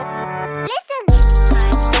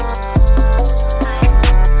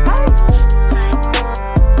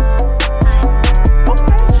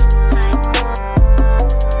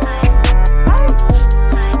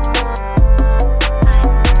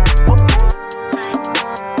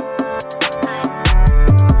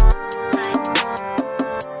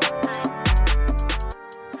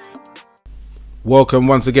Welcome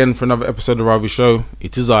once again for another episode of Ravi Show.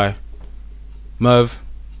 It is I, Merv,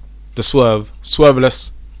 the Swerve,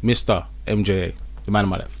 Swerveless, Mr. MJA, the man on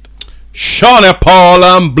my left. Shawnee Paul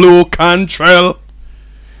and Blue Cantrell.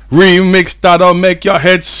 Remix that'll make your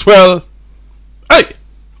head swell. Hey!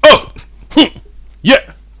 Oh!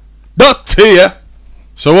 Yeah! That's here.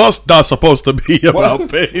 So what's that supposed to be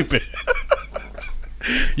about, baby?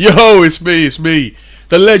 Yo, it's me.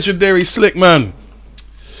 The legendary Slick Man.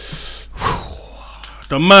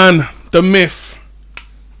 The man, the myth,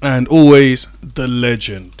 and always the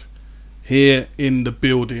legend. Here in the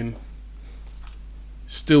building.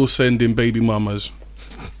 Still sending baby mamas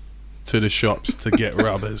to the shops to get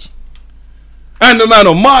rubbers. And the man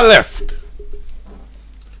on my left.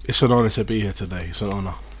 It's an honour to be here today. It's an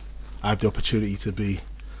honour. I have the opportunity to be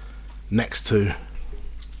next to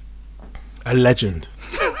a legend.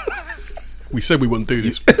 We said we wouldn't do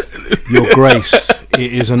this. Your Grace,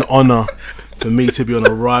 it is an honour for me to be on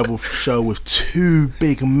a rival show with two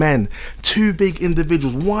big men, two big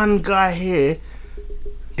individuals. One guy here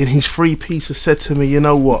in his three-piece has said to me, you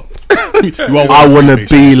know what? I want to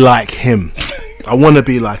be like him. I want to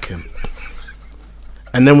be like him.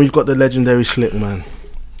 And then we've got the legendary Slick Man,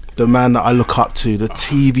 the man that I look up to, the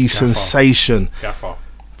TV sensation. Gaffer,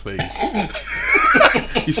 please.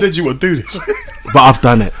 You said you would do this. But I've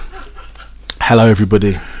done it. Hello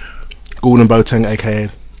everybody. Gordon Boateng, aka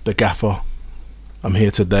the Gaffer. I'm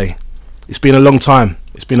here today. It's been a long time,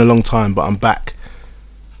 but I'm back.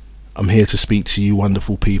 I'm here to speak to you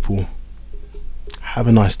wonderful people. Have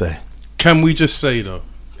a nice day. Can we just say though,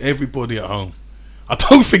 everybody at home, I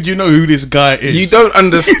don't think you know who this guy is. You don't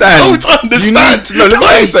understand. You don't understand. You need to know.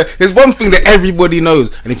 Let me say, there's one thing that everybody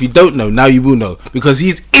knows, and if you don't know, now you will know, because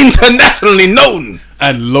he's internationally known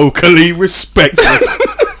and locally respected.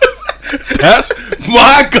 That's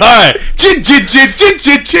my guy.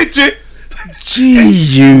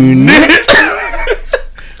 G-Unit.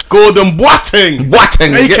 Gordon Boateng,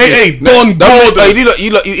 aka Don Gordon.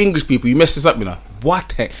 You English people, you mess this up, you know.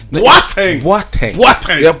 Boateng.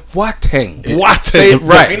 Yeah, Boateng. Say it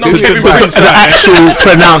right. The actual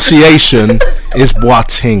pronunciation is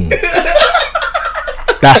Boateng.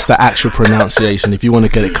 That's the actual pronunciation if you want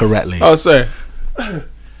to get it correctly. Oh, sorry.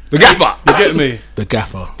 The Gaffer. You get me? The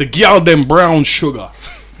Gaffer. The gal them brown sugar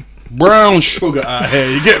out here.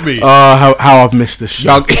 You get me? How I've missed this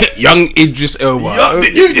show. Young Idris Elba.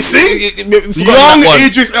 You see? Young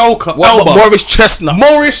Idris Elba. Morris Chestnut.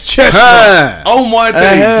 Oh my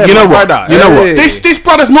days. You know what? This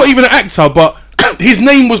brother's not even an actor, but his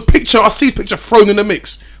name was I see his picture thrown in the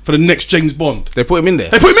mix for the next James Bond. They put him in there.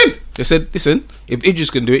 They said, listen, if Idris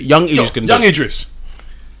can do it, young Idris can do it.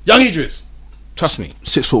 Young Idris. Trust me.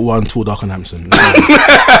 6'1", tall, dark and handsome.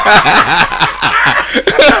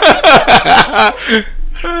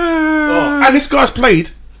 And this guy's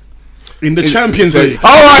played in the Champions League.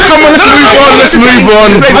 Alright, come on, let's move on.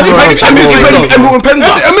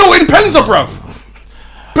 Milton Penza, bruv.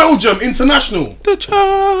 Belgium international. The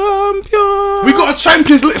champion. We got a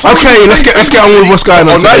Champions League. Okay, let's get on with what's going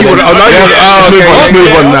on. Let's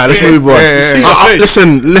move on. Yeah.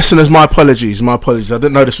 Listen, listeners, my apologies. I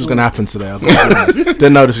didn't know this was going to happen today.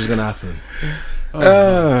 Didn't know this was going to happen.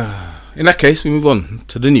 In that case, we move on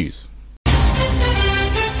to the news.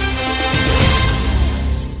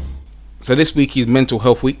 So this week is Mental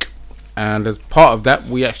Health Week, and as part of that,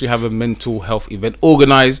 we actually have a mental health event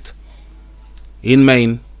organised in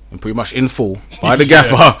Maine and pretty much in full by the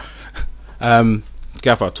Gaffer.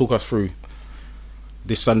 Gaffer, talk us through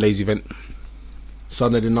this Sunday's event.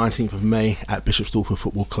 Sunday the 19th of May at Bishop Stortford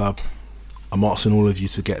Football Club. I'm asking all of you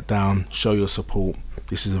to get down, show your support.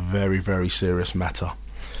 This is a very, very serious matter.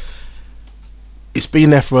 It's been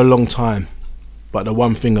there for a long time, but the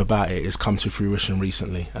one thing about it has come to fruition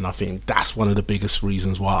recently, and I think that's one of the biggest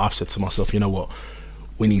reasons why I've said to myself, you know what,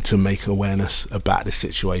 we need to make awareness about this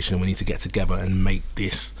situation. We need to get together and make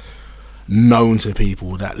this known to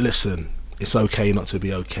people that, listen, it's okay not to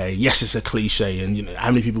be okay. Yes, it's a cliche, and you know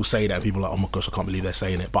how many people say that, and people are like, oh my gosh, I can't believe they're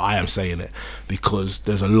saying it, but I am saying it because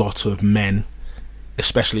there's a lot of men,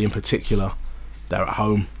 especially in particular, that are at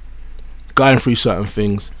home going through certain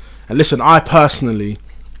things. And listen, I personally,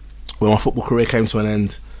 when my football career came to an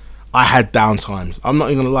end, I had down times. I'm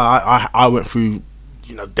not even gonna lie, I went through,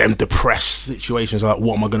 you know, them depressed situations like,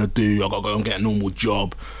 what am I gonna do? I gotta go and get a normal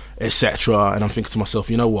job, etc. And I'm thinking to myself,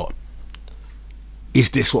 you know what? Is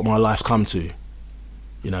this what my life's come to?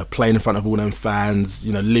 You know, playing in front of all them fans,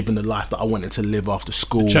 you know, living the life that I wanted to live after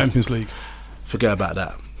school. Champions League. Forget about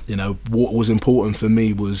that. You know, what was important for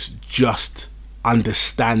me was just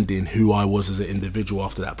understanding who I was as an individual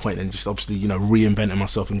after that point, and just obviously, you know, reinventing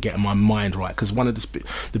myself and getting my mind right. Because one of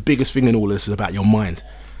the biggest thing in all this is about your mind,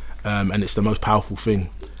 and it's the most powerful thing.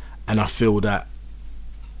 And I feel that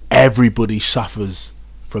everybody suffers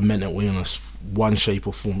from mental illness, one shape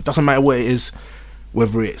or form. It doesn't matter what it is,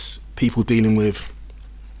 whether it's people dealing with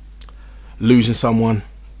losing someone,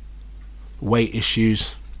 weight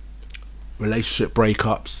issues, relationship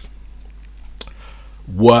breakups,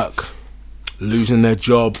 work, losing their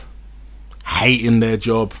job, hating their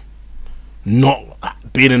job, not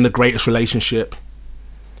being in the greatest relationship,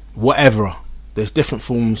 whatever. There's different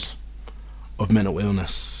forms of mental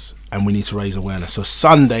illness, and we need to raise awareness. So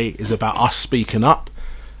Sunday is about us speaking up,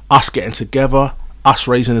 us getting together, us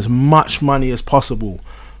raising as much money as possible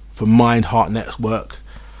for Mind Heart Network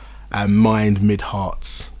and Mind Mid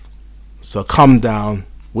Hearts. So come down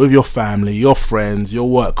with your family, your friends, your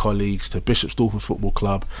work colleagues to Bishop Stortford Football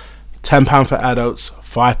Club. £10 for adults,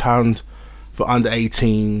 £5 for under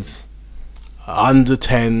 18s, under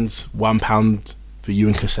 10s, £1 for you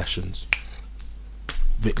in concessions.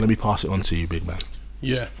 Vic, let me pass it on to you, big man.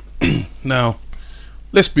 Yeah. Now,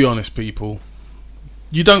 let's be honest, people.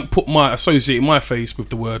 You don't associate my face with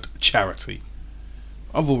the word charity.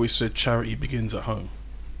 I've always said charity begins at home.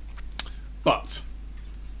 But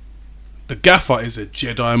the gaffer is a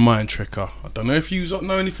Jedi mind tricker. I don't know if you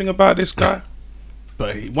know anything about this guy,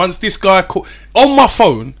 but once this guy on my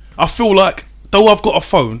phone, I feel like, though I've got a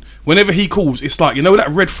phone, whenever he calls, it's like, you know that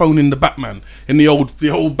red phone in the Batman, in the old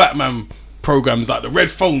Batman programs, like the red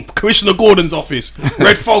phone, Commissioner Gordon's office,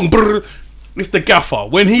 red phone, brrr, it's the gaffer.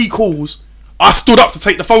 When he calls, I stood up to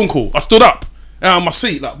take the phone call. I stood up out of my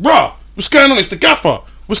seat, like, bruh, what's going on? It's the gaffer.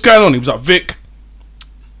 What's going on? He was like, Vic,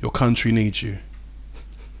 your country needs you.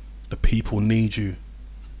 The people need you.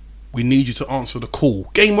 We need you to answer the call.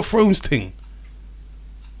 Game of Thrones thing.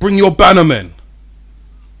 Bring your bannermen.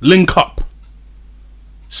 Link up.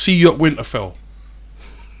 See you at Winterfell.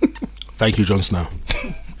 Thank you, Jon Snow.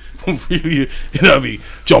 You know what I mean?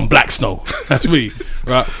 John Blacksnow. That's me,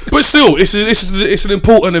 right? But still, it's an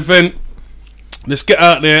important event. Let's get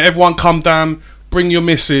out there. Everyone come down. Bring your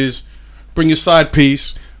missus. Bring your side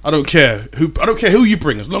piece. I don't care who you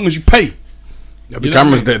bring, as long as you pay. There'll be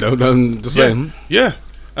cameras there though. Just saying. Yeah.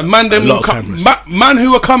 And man, them will come. Man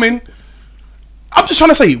who are coming. I'm just trying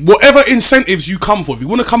to say, whatever incentives you come for. If you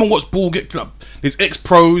want to come and watch ball get club, there's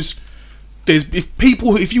ex-pros.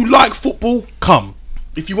 If you like football, come.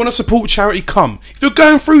 If you want to support charity, come. If you're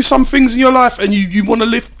going through some things in your life and you want to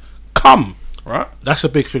live, come. Right? That's a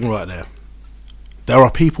big thing right there. There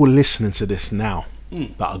are people listening to this now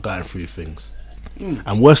that are going through things.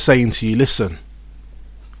 And we're saying to you, listen,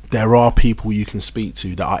 there are people you can speak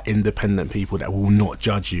to that are independent people that will not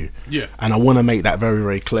judge you. Yeah. And I want to make that very,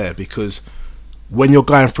 very clear, because when you're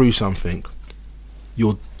going through something,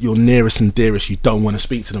 your nearest and dearest, you don't want to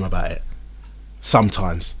speak to them about it.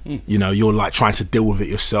 Sometimes, you know, you're like trying to deal with it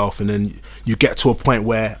yourself, and then you get to a point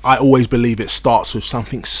where I always believe it starts with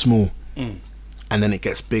something small. And then it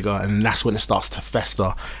gets bigger, and that's when it starts to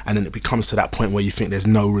fester, and then it becomes to that point where you think there's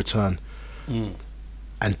no return.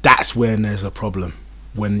 And that's when there's a problem.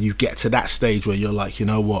 When you get to that stage where you're like, you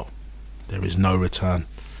know what, there is no return.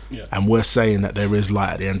 Yeah. And we're saying that there is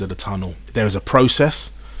light at the end of the tunnel. There is a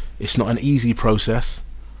process. It's not an easy process,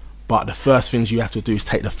 but the first things you have to do is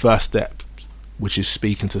take the first step, which is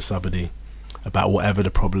speaking to somebody about whatever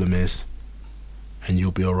the problem is, and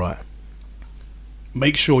you'll be alright.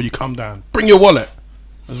 Make sure you come down. Bring your wallet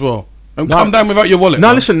as well. Don't come down without your wallet. No,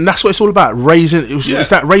 man. Listen, that's what it's all about. It's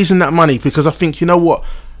that raising that money, because I think, you know what,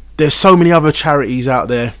 there's so many other charities out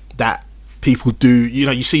there that people do. You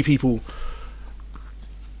know, you see people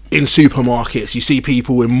in supermarkets, you see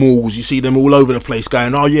people in malls, you see them all over the place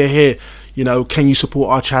going, oh yeah, here, you know, can you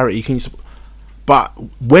support our charity? But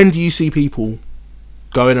when do you see people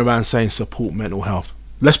going around saying support mental health?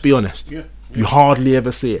 Let's be honest. Yeah. You hardly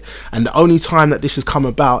ever see it. And the only time that this has come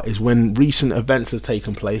about is when recent events have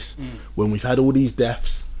taken place, when we've had all these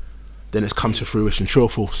deaths, then it's come to fruition. True or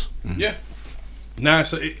false? Yeah. Nah,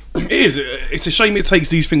 so it is. It's a shame it takes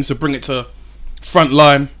these things to bring it to front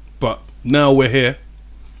line, but now we're here.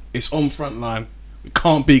 It's on front line. We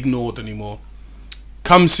can't be ignored anymore.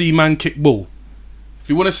 Come see man kick ball. If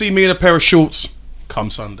you want to see me in a pair of shorts, come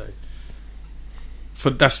Sunday. For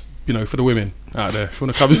the women out there, if you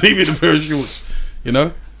want to come see me in a pair of shorts, you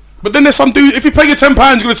know. But then there's some dude. If you pay your £10,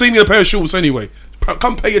 you're gonna see me in a pair of shorts anyway.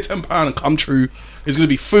 Come pay your £10 and come true. There's gonna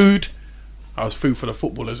be food. It's food for the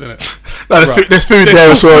footballers, isn't it? No, there's food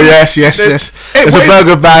there as well. Yes. There's a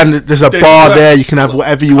burger van. There's a bar there. You can have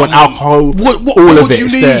whatever you want. Alcohol. What all more of do it. you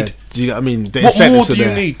It's need? there. Do you know what I mean? What more do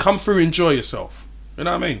you need? Come through, enjoy yourself. You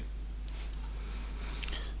know what I mean?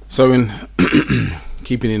 So in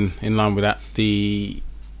keeping in line with that,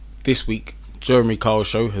 this week Jeremy Kyle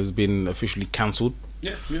show has been officially cancelled.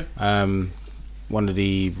 Yeah. One of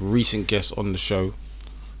the recent guests on the show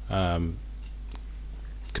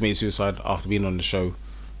committed suicide after being on the show.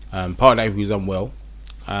 Part of that, he was unwell.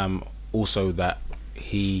 Also that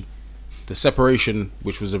the separation,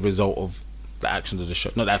 which was a result of the actions of the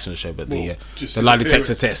show, not the actions of the show, but the lie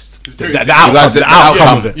detector test, the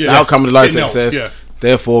outcome of it, the outcome of the lie detector test.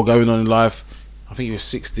 Therefore, going on in life, I think he was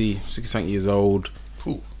 60 something years old.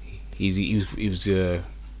 Cool. He was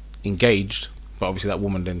engaged, but obviously that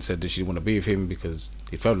woman then said that she didn't want to be with him because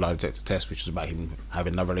he failed the lie detector test, which was about him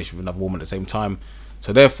having another relationship with another woman at the same time.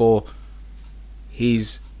 So therefore,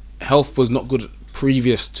 his health was not good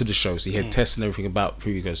previous to the show. So he had tests and everything about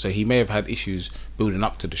previous. So he may have had issues building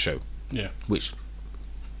up to the show. Yeah. Which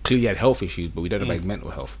clearly had health issues, but we don't know about his mental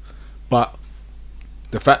health. But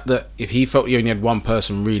the fact that if he felt he only had one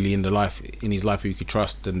person really in his life who he could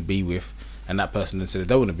trust and be with, and that person then said they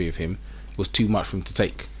don't want to be with him, was too much for him to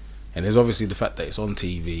take. And there's obviously the fact that it's on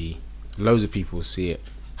TV, loads of people see it,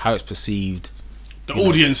 how it's perceived. The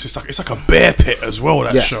audience is it's like a bear pit as well.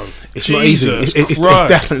 That show, it's not easy. It's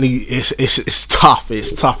definitely it's tough.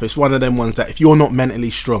 It's tough. It's one of them ones that if you're not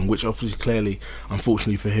mentally strong, which obviously clearly,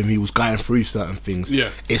 unfortunately for him, he was going through certain things.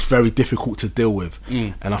 Yeah, it's very difficult to deal with.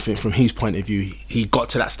 And I think from his point of view, he got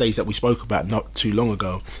to that stage that we spoke about not too long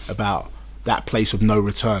ago about that place of no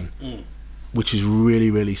return, which is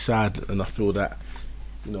really, really sad. And I feel that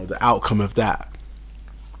the outcome of that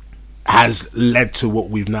has led to what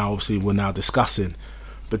we're now discussing.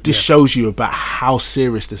 But this shows you about how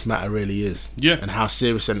serious this matter really is. Yeah. And how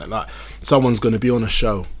serious, and like someone's going to be on a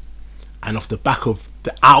show, and off the back of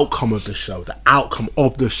the outcome of the show,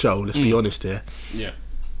 let's be honest here. Yeah.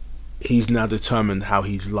 He's now determined how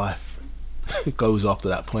his life goes after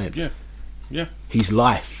that point. Yeah. Yeah. His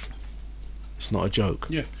life. It's not a joke.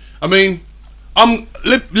 Yeah. I mean,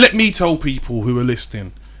 let me tell people who are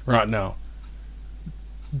listening right now.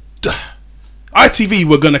 ITV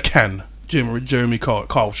were gonna can Jeremy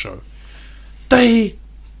Kyle show. They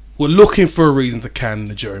were looking for a reason to can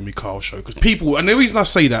the Jeremy Kyle show because people, and the reason I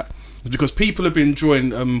say that is because people have been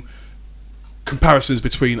drawing comparisons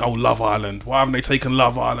between Love Island. Why haven't they taken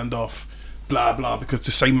Love Island off? Blah blah. Because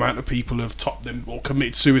the same amount of people have topped them or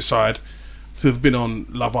committed suicide who have been on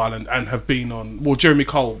Love Island and have been on Jeremy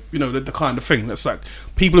Kyle. The kind of thing that's like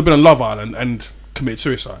people have been on Love Island and committed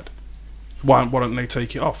suicide. Why don't they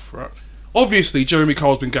take it off, right? Obviously, Jeremy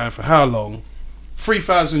Kyle's been going for how long?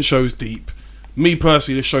 3,000 shows deep. Me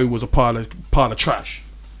personally, the show was a pile of trash,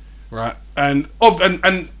 right? And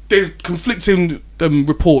there's conflicting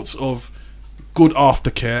reports of good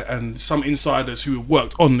aftercare, and some insiders who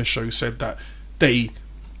worked on the show said that they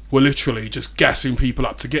were literally just gassing people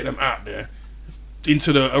up to get them out there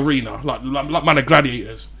into the arena, like man of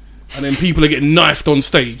gladiators, and then people are getting knifed on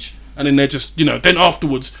stage. And then they're just, then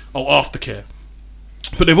afterwards, aftercare.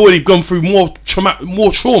 But they've already gone through more trauma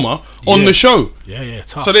on the show. Yeah,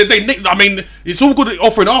 tough. So I mean, it's all good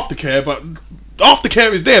offering aftercare, but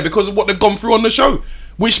aftercare is there because of what they've gone through on the show,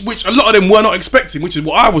 which a lot of them were not expecting, which is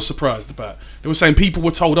what I was surprised about. They were saying people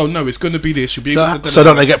were told, "Oh no, it's going to be this. You'll be able to." So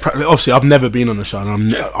don't they get? Obviously, I've never been on the show, and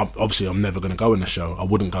I'm never going to go in the show. I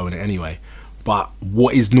wouldn't go in it anyway. But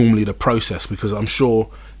what is normally the process? Because I'm sure.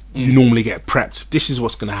 You normally get prepped. This is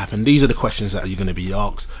what's going to happen. These are the questions that you're going to be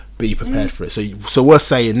asked. Be prepared for it. So we're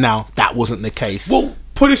saying now that wasn't the case. Well,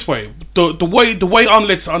 put it this way: the way I'm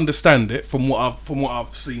led to understand it from what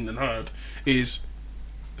I've seen and heard is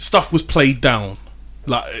stuff was played down.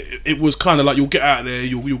 Like it was kind of like you'll get out there,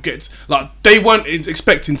 you'll get like they weren't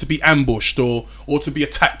expecting to be ambushed or to be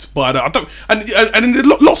attacked by that.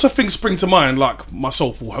 And lots of things spring to mind. Like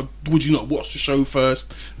myself, would you not watch the show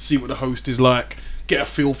first and see what the host is like? Get a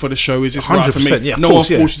feel for the show. Is this right for me? Yeah, no one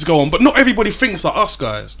forced you to go on, but not everybody thinks like us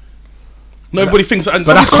guys. Not everybody thinks that. And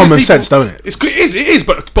but that's common sense, don't it? It is.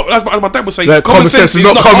 But as my dad would say, common sense is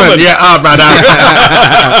not common. Yeah, brother.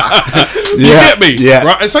 You get me? Yeah.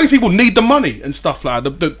 Right. And some people need the money and stuff like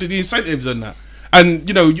that, the incentives and that. And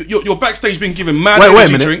you're backstage being given mad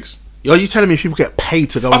energy drinks. Are you telling me people get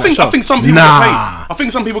paid to go on the show? I think some people get paid. I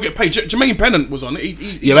think some people get paid. Jermaine Pennant was on it.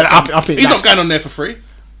 I think he's not going on there for free.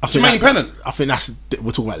 Jermaine Pennant. I think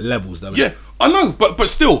we're talking about levels, though. Yeah, I know, but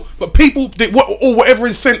people, or whatever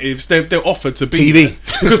incentives they're offered to be TV,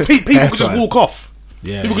 because people could just walk off.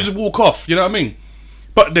 Yeah, people could just walk off. You know what I mean?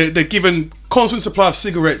 But they're given constant supply of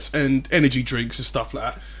cigarettes and energy drinks and stuff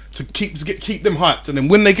like that to keep them hyped, and then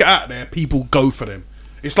when they get out there, people go for them.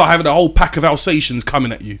 It's like having a whole pack of Alsatians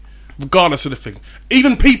coming at you, regardless of the thing.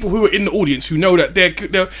 Even people who are in the audience who know that they're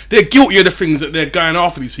guilty of the things that they're going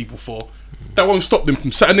after these people for. That won't stop them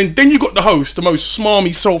from saying. And then you got the host, the most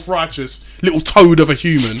smarmy, self-righteous little toad of a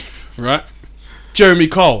human, right? Jeremy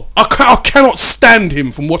Kyle. I cannot stand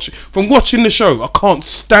him from watching the show. I can't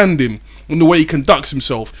stand him in the way he conducts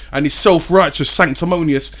himself and his self-righteous,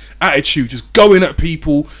 sanctimonious attitude, just going at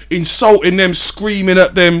people, insulting them, screaming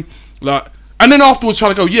at them, like. And then afterwards,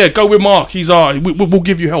 trying to go, yeah, go with Mark. He's we'll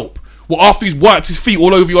give you help. Well, after he's wiped his feet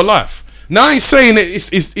all over your life. Now I ain't saying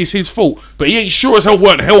it's his fault, but he ain't sure as hell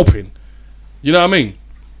weren't helping. You know what I mean?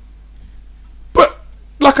 But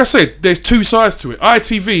like I said, there's two sides to it.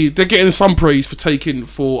 ITV, they're getting some praise for they're getting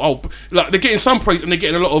some praise, and they're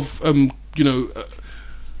getting a lot of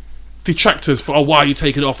detractors for why are you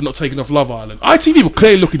taking it off and not taking off Love Island. ITV were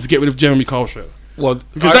clearly looking to get rid of Jeremy Kyle show. Well,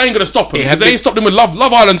 because they ain't gonna stop him. Because they ain't stopped him with Love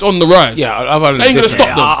Island's on the rise. Yeah, Love Island. They ain't gonna stop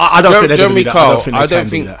them. I don't think they're Jeremy gonna do that. Kyle. I don't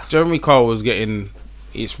think Jeremy Kyle was getting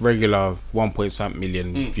its regular 1.7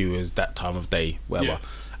 million viewers that time of day, whatever. Yeah.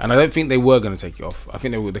 And I don't think they were going to take it off. I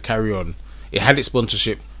think they were going to carry on. It had its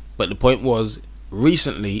sponsorship, but the point was,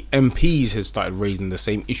 recently MPs has started raising the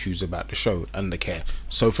same issues about the show and the care.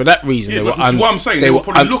 So for that reason, what I'm saying, they were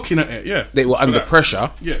probably looking at it. Yeah, they were under pressure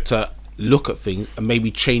Yeah. to look at things and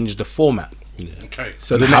maybe change the format. Okay.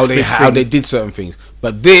 So how they did certain things,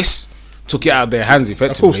 but this took it out of their hands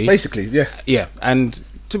effectively. Of course, basically, yeah. Yeah, and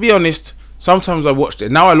to be honest, sometimes I watched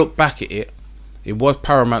it. Now I look back at it, it was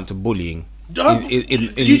paramount to bullying.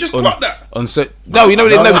 You just got that. No, you know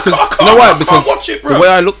because you know why? Because watch it, bro. the way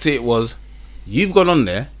I looked at it was, you've gone on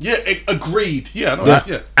there. Yeah, agreed. Yeah, I know that,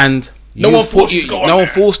 yeah. And no one forced you to go on No one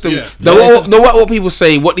there. forced them. Yeah. No, what people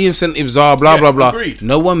say, what the incentives are, blah blah blah. Agreed.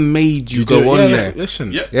 No one made you go on there.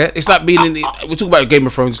 Listen, Yeah. Yeah, it's like being we talk about Game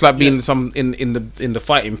of Thrones. It's like being in the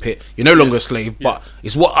fighting pit. You're no longer a slave, but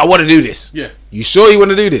it's what I want to do this. Yeah. You sure you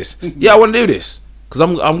want to do this? Yeah, I want to do this because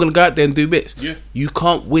I'm gonna go out there and do bits. Yeah. You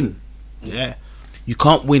can't win. yeah. You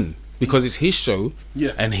can't win because it's his show.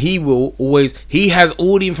 Yeah. And he has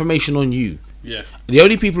all the information on you. Yeah. The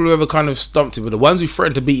only people who ever kind of stumped him were the ones who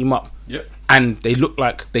threatened to beat him up. Yeah. And they look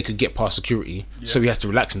like they could get past security, so he has to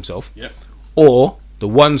relax himself. Yeah. Or the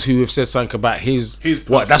ones who have said something about his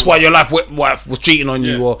what? That's why your wife was cheating on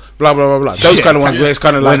you, Yeah. or blah blah blah blah. Those kind of ones where it's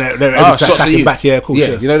kind of like they're shots at you. back, yeah, of course,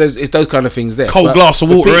 yeah. You know, it's those kind of things there. Cold But glass of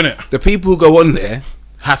the water, innit? The people who go on there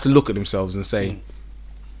have to look at themselves and say,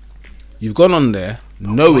 "You've gone on there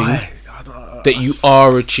knowing that you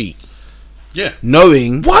are a cheat." Yeah.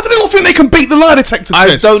 Knowing Why do they all think they can beat the lie detector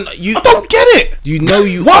test? I don't get it. You know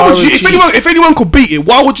you. Why are would you? a cheat. If anyone could beat it,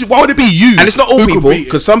 why would it be you? And it's not all who could people, beat it?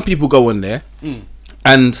 because some people go on there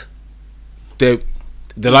and the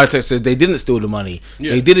lie detector says they didn't steal the money,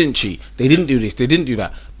 Yeah. they didn't cheat, they didn't do this, they didn't do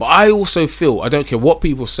that. But I also feel, I don't care what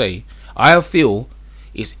people say, I feel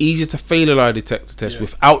it's easier to fail a lie detector test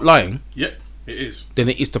without lying Yeah, it is. than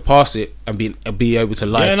it is to pass it and be able to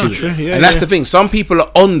lie to it. True. Yeah, and that's the thing. Some people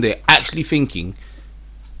are on there actually thinking.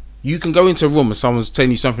 You can go into a room and someone's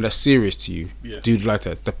telling you something that's serious to you. Yeah. Do like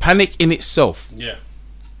that. The panic in itself Yeah.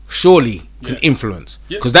 surely can influence,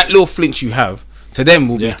 Yeah. because that little flinch you have to them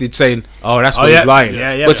will be saying, "Oh, that's why he's lying."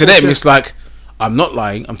 Yeah, but to them, sure. it's like, "I'm not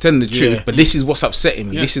lying. I'm telling the truth. Yeah. But this is what's upsetting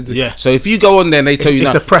me. Yeah. This is the Yeah. So if you go on there and they tell you, It's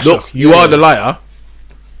now, the pressure. look, you Yeah. are the liar.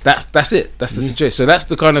 That's it. That's the situation. So that's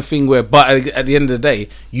the kind of thing where, but at the end of the day,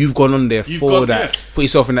 you've gone on there for that. Put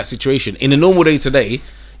yourself in that situation. In a normal day today,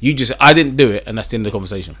 you just, I didn't do it, and that's the end of the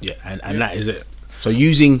conversation. Yeah, and that is it. So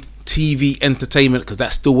using TV entertainment, because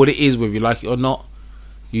that's still what it is, whether you like it or not,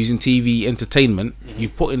 using TV entertainment,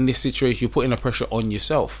 you've put in this situation, you're putting a pressure on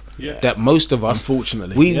yourself that most of us,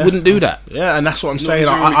 unfortunately, we wouldn't do that. Yeah, and that's what I'm saying.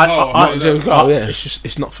 Jeremy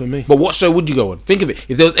It's not for me. But what show would you go on? Think of it.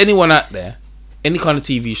 If there was anyone out there, any kind of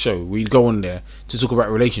TV show where you'd go on there to talk about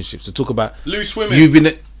relationships, to talk about Loose women. you've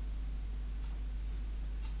been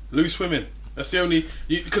Loose women. That's the only,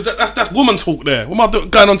 because that's woman talk there. What am I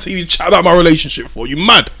going on TV to chat about my relationship for? You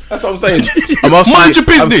mad? That's what I'm saying. Mind your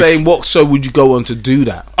business. I'm saying, what show would you go on to do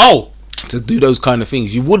that? Oh, to do those kind of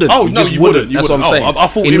things, you wouldn't. Oh, you no, just you wouldn't. That's You what I'm saying. wouldn't. I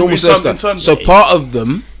thought in it normal was stuff. something. So part of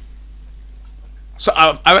them. So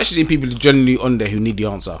I've actually seen people generally on there who need the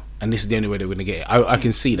answer, and this is the only way they're going to get it. I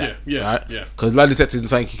can see that, Yeah. Because lie detector isn't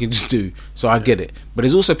something you can just do. So I get it. But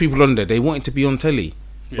there's also people on there, they want it to be on telly,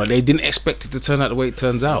 but they didn't expect it to turn out the way it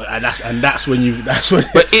turns out. And that's when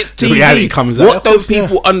But it's the TV. reality comes out. What don't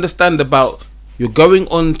people understand about you're going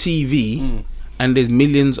on TV and there's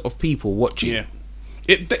millions of people watching? Yeah,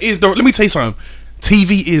 it is let me tell you something.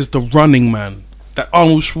 TV is the Running Man, that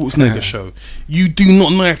Arnold Schwarzenegger show. You do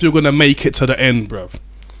not know if you're gonna make it to the end, bruv.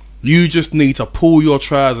 You just need to pull your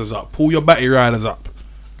trousers up, pull your batty riders up,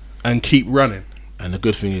 and keep running. And the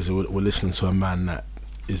good thing is we're listening to a man that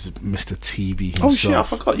is Mr. TV himself. Oh shit, I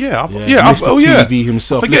forgot. Mr. TV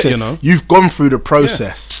himself. I forget, Listen, you've gone through the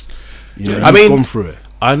process. You know, I mean, you've gone through it.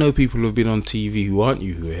 I know people who've been on TV who aren't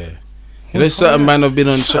you who are here. You know, certain man have been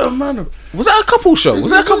on. Certain man. Was that a couple show?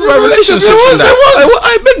 Was that a couple There relationships? was.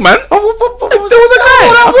 Hey, big man. There was a guy.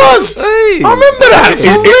 That was. Hey. I remember that. For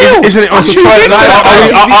real. Isn't it on I'm to toilet?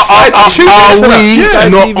 Are we Sky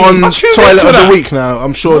not TV. on I'm tuned toilet into of the that. week now?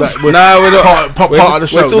 I'm sure that we're We're not. part of the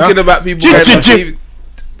show. We're talking about people. Jim, going on Jim, TV.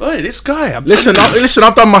 Hey, this guy. Listen,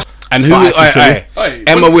 I've done my. And who? Hey,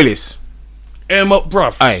 Emma Willis. Emma,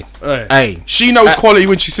 bruv. Hey. She knows quality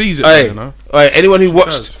when she sees it. Hey. You know. Anyone who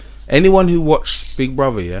does. watched Big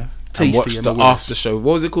Brother, yeah, and Tasty watched Emma the Willis. after show.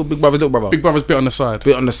 What was it called? Big Brother, Little Brother. Big Brother's bit on the side.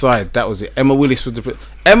 Bit on the side. That was it. Emma Willis was the.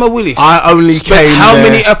 Emma Willis. I only spent came how there-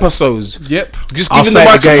 many episodes? Yep. Just I'll giving the say it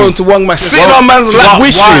microphone again. to one man, sitting on man's lap,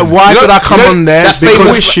 wishing. Why did I come on there? That's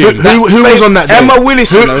Because wishing. who was on that day? Emma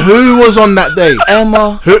Willis. Who was on that day?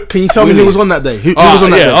 Emma. Can you tell me who was on that day? Who was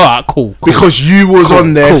on that day? Alright, cool. Because you was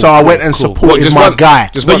on there, so I went and supported Just my once. guy.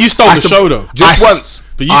 Just But once. you stole the show though. Just once.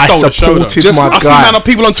 But you stole the show though. supported my I see guy.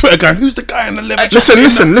 people on Twitter going, "Who's the guy in the leather Listen.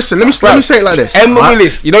 jacket?" Let me say it like this. Emma right?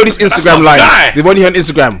 Willis. You know this Instagram my line. guy. The one you on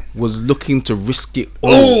Instagram was looking to risk it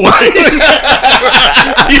all.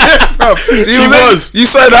 Yeah, bro. She was. You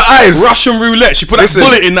saw the eyes. Russian roulette. She put that Listen.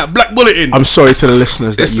 bullet in, that black bullet in. I'm sorry to the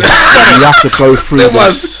listeners that Listen. you have to go through There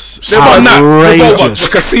this was that. outrageous The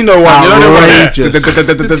casino one. You know the one.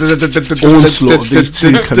 outrageous onslaught of these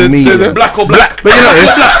two comedians. Black or black.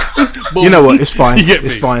 But you know what? It's fine. You get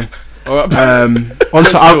It's me? fine. Alright.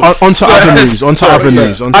 Onto other news. Onto other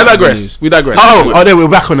news. I digress. We digress. Oh, there we're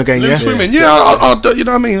back on the game. Loose Yeah. women. Yeah, I'll, you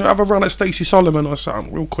know what I mean? Have a run at Stacey Solomon or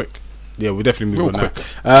something real quick. Yeah, we'll definitely move Real on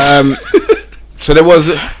now. So there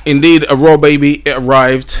was indeed a Royal Baby. It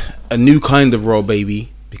arrived, a new kind of Royal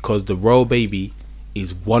Baby, because the Royal Baby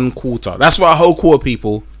is 1/4. That's why a whole quarter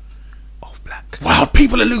people of black. Wow,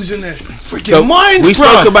 people are losing their freaking So minds, we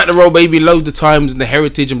bruv. spoke about the Royal Baby loads of times and the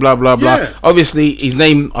heritage and blah blah blah. Yeah. Obviously, his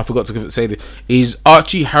name, I forgot to say it, is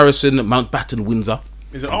Archie Harrison Mountbatten Windsor.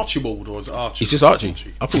 Is it Archibald or is it Archie? It's just Archie.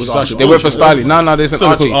 I thought it It's was Archie. Archie. They went for stylish. No, they went Still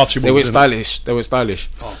called Archie. Archibald, They went didn't stylish. They went stylish.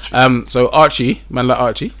 Archie. So Archie, man like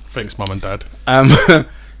Archie, Thanks, mum and dad.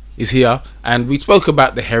 is here, and we spoke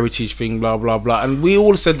about the heritage thing, blah blah blah, and we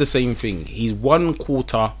all said the same thing. He's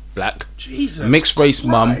 1/4 black, Jesus. mixed race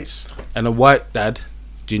mum, Christ. and a white dad,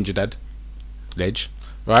 ginger dad, Ledge,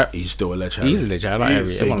 right? He's still a ledge. Harry. He's a Ledge. I like He Harry.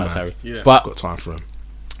 is Everyone big likes man. Harry. Yeah. But Got time for him.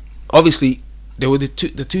 obviously, there were the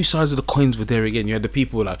two sides of the coins were there again. You had the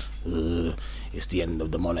people who were like, "Ugh, it's the end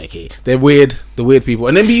of the monarchy." They're weird, the weird people.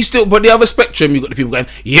 And then but the other spectrum, you got the people going,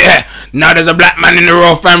 "Yeah, now there's a black man in the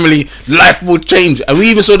royal family, life will change." And we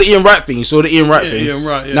even saw the Ian Wright thing. You saw the Ian Wright thing. Ian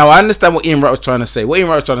Wright, yeah. Now I understand what Ian Wright was trying to say. What Ian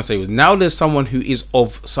Wright was trying to say was, now there's someone who is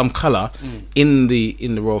of some colour in the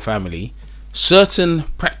royal family. Certain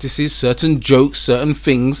practices, certain jokes, certain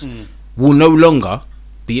things will no longer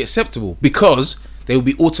be acceptable, because they will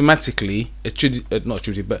be automatically not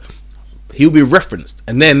attributed, but he'll be referenced,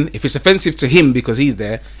 and then if it's offensive to him because he's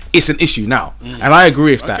there, it's an issue now. And I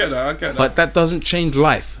agree with that. get that, I get that. But that doesn't change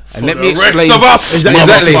life. And For let the me explain. rest of us, Exactly.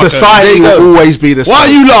 motherfucker. Society There you will go. always be the same. Why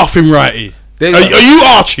are you laughing, Righty? There you Are go. you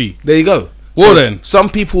Archie? There you go. Well then. Some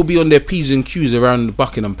people will be on their P's and Q's around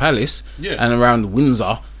Buckingham Palace and around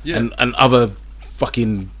Windsor and other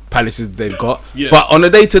fucking palaces they've got. Yeah. But on a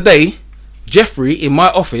day to day, Jeffrey in my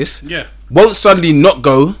office won't suddenly not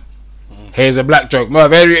go, "Here's a black joke." No,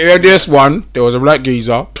 this one, there was a black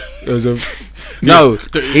geezer. There was a no.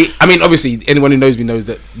 I mean, obviously, anyone who knows me knows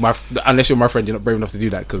that unless you're my friend, you're not brave enough to do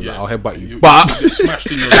that, because I'll headbutt you. But you get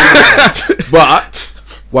smashed in your but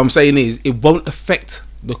what I'm saying is, it won't affect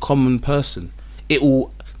the common person. It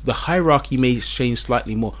will. The hierarchy may change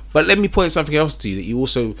slightly more. But let me point something else to you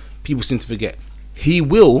that people seem to forget. He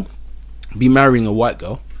will be marrying a white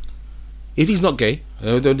girl. If he's not gay,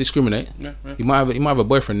 don't discriminate. He might have a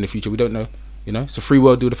boyfriend in the future. We don't know. You know, it's a free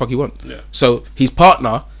world. Do what the fuck you want. So his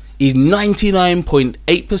partner is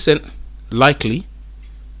 99.8% likely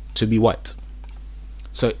to be white.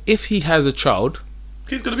 So if he has a child,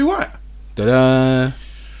 he's gonna be white.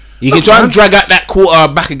 You can try and drag out that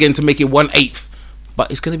quarter back again to make it 1/8,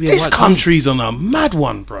 but it's gonna be a This white country's on a mad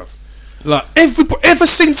one, bruv. Like ever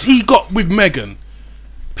since he got with Meghan,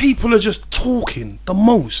 people are just talking the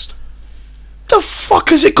most. The fuck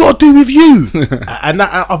has it got to do with you? And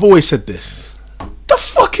I've always said this. The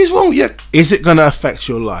fuck is wrong with you? Is it going to affect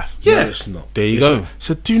your life? Yeah. No, it's not. There you It's go. not.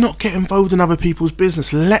 So do not get involved in other people's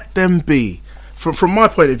business. Let them be. From my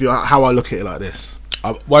point of view, how I look at it like this.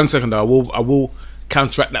 1 second though, I will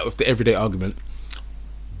counteract that with the everyday argument.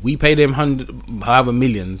 We pay them however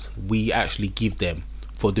millions we actually give them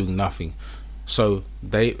for doing nothing. So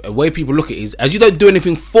the way people look at it is, as you don't do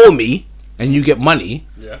anything for me and you get money,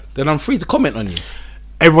 then I'm free to comment on you.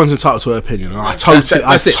 Everyone's entitled to an opinion. And I totally,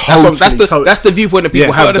 that's it. That's the viewpoint that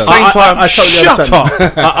people have. But at the same time, I totally shut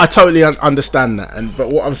understand. up. I totally understand that. But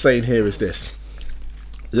what I'm saying here is this: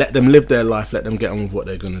 let them live their life. Let them get on with what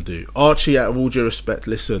they're going to do. Archie, out of all due respect,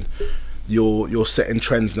 listen. You're setting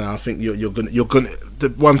trends now. I think you're gonna.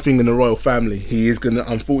 The one thing in the royal family, he is gonna.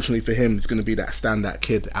 Unfortunately for him, he's gonna be that standout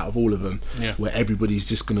kid out of all of them, where everybody's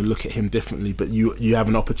just gonna look at him differently. But you have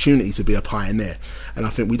an opportunity to be a pioneer, and I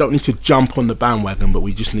think we don't need to jump on the bandwagon, but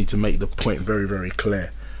we just need to make the point very, very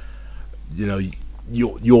clear. You know,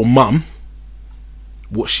 your mum,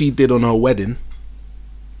 what she did on her wedding,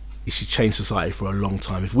 is she changed society for a long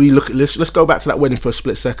time. If we look at let's go back to that wedding for a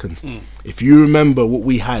split second. If you remember what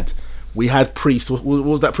we had priest. What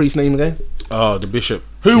was that priest's name again? Oh, the bishop.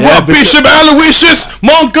 Who were Bishop Aloysius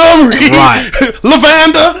Montgomery? Right.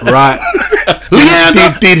 Lavender. Right.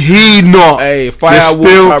 Leander. Did he not? Hey, fire,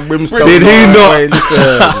 still, water, brimstone. did he not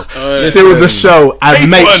steal the show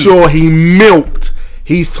and make sure he milked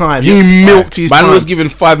his time? He milked his time. Man was given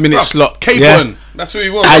 5 minute slot. Capon. That's who he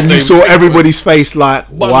was. And you saw everybody's face like,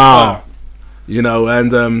 Bonfire. wow. You know,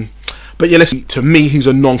 and but yeah, listen, to me, he's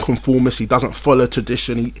a non-conformist. He doesn't follow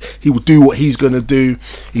tradition. He will do what he's going to do.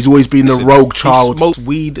 He's always been the rogue child. He smokes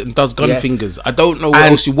weed and does gun fingers. I don't know what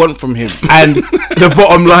else you want from him. And the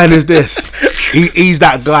bottom line is this. He's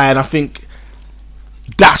that guy, and I think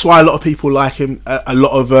that's why a lot of people like him. A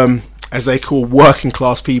lot of, as they call working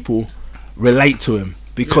class people, relate to him.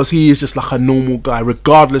 Because he is just like a normal guy,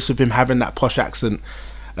 regardless of him having that posh accent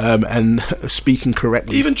and speaking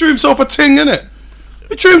correctly. He even drew himself a ting, innit?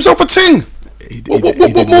 He drew himself a ting.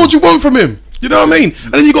 What more do you want from him? You know what I mean?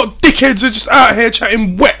 And then you got dickheads that are just out here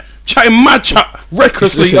chatting mad chat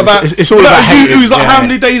recklessly about. It's all about who's like how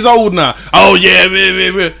many days old now? Oh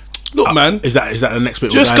yeah. Look, man. Is that the next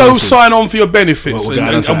bit? Just go sign on for your benefits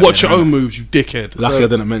and watch your own moves, you dickhead. Lucky I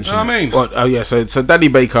didn't mention. You know what I mean? Well, oh yeah. So Danny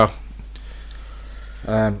Baker.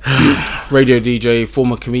 Radio DJ,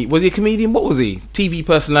 former comedian. Was he a comedian? What was he? TV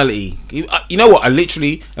personality. You know what? I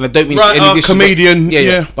literally, and I don't mean this comedian.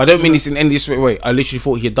 Yeah. But I don't mean this in any way. I literally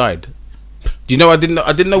thought he had died. Do you know? I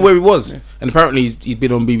didn't know where he was, and apparently he's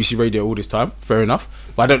been on BBC Radio all this time. Fair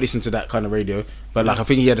enough, but I don't listen to that kind of radio. But like I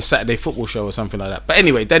think he had a Saturday football show or something like that. But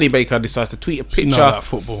anyway, Danny Baker decides to tweet a picture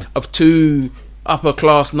of two upper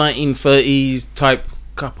class 1930s type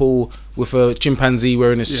couple with a chimpanzee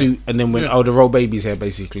wearing a suit, and then went, the roll baby's hair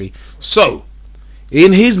basically. So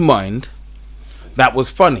in his mind, that was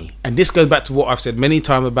funny, and this goes back to what I've said many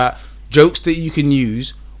times about jokes that you can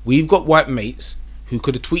use. We've got white mates who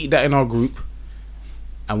could have tweeted that in our group,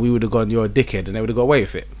 and we would have gone, "You're a dickhead," and they would have got away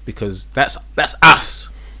with it because that's us.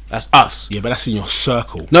 That's us. Yeah, but that's in your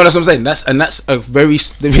circle. No, that's what I'm saying. That's a very,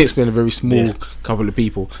 let me explain, a very small couple of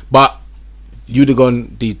people, but you'd have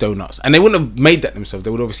gone, these donuts, and they wouldn't have made that themselves.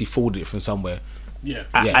 They would obviously forwarded it from somewhere.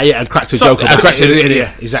 And cracked a joke about it.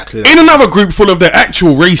 Yeah, exactly. In another group full of their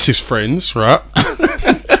actual racist friends, right?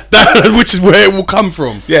 Which is where it will come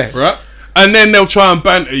from. Yeah. Right? And then they'll try and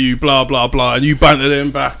banter you, blah, blah, blah, and you banter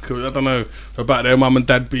them back, I don't know, about their mum and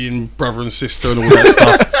dad being brother and sister and all that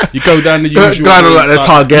stuff. You go down the usual... Kind of like the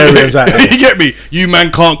Targaryens. You get me? You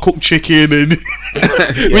man can't cook chicken and...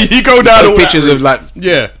 When you go down all pictures that, of like...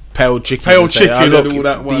 Yeah. Pale chicken and all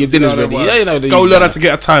that one. Your dinner's ready. Go learn how to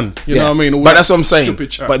get a tan. You know what I mean? All but that's what I'm saying.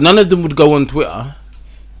 But none of them would go on Twitter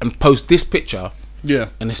and post this picture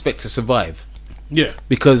and expect to survive. Yeah.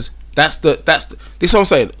 Because this is what I'm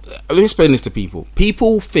saying. Let me explain this to people.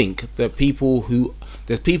 People think that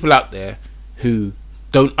there's people out there who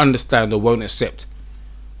don't understand or won't accept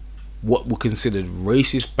what were considered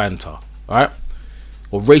racist banter, alright?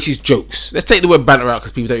 Or racist jokes. Let's take the word banter out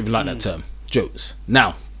because people don't even like that term. Jokes.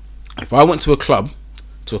 Now, if I went to a club,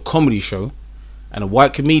 to a comedy show, and a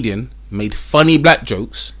white comedian made funny black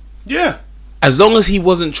jokes, as long as he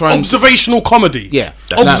wasn't trying observational comedy,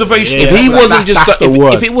 observational. If he wasn't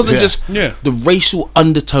if it wasn't just the racial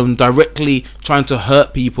undertone directly trying to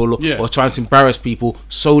hurt people or trying to embarrass people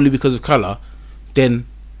solely because of colour, then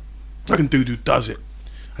I can dude does it.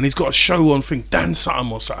 And he's got a show on Dan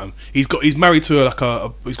something or something. He's married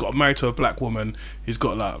to he's got married to a black woman. He's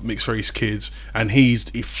got like mixed race kids, and he's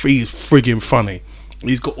friggin' funny.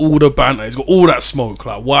 He's got all the banter. He's got all that smoke.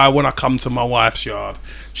 Like, why when I come to my wife's yard,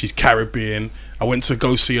 she's Caribbean. I went to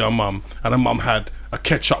go see her mum, and her mum had a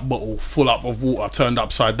ketchup bottle full up of water turned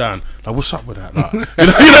upside down. Like, what's up with that? Like,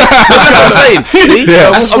 that's what I'm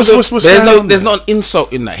saying. See, what's there's not an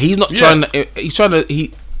insult in that. He's not trying to. He's trying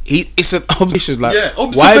to. It's an observation. Like,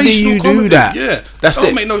 why do you do that? Yeah, that's that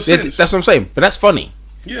it. Make no sense. That's what I'm saying. But that's funny.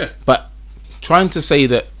 Yeah. But trying to say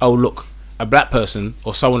that, oh look, a black person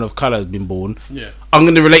or someone of colour has been born, Yeah. I'm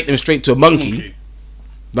going to relate them straight to a monkey.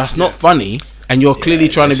 That's not funny. And you're clearly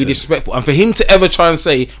trying to be disrespectful. And for him to ever try and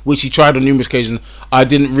say, which he tried on numerous occasions, I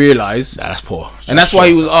didn't realise. Nah, that's poor. And that's why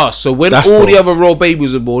he was asked. So when That's all poor. the other raw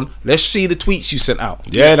babies were born, let's see the tweets you sent out.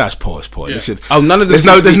 Yeah, that's poor. It's poor. Yeah. Listen, Oh, none of this.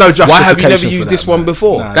 there's no justification. Why have you never for used that, this one man.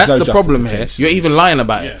 before? Nah, That's there's the no problem here. justification. You're even lying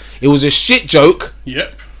about Yeah. it. It was a shit joke.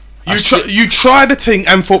 Yep. You try the thing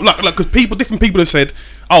and for like because different people have said,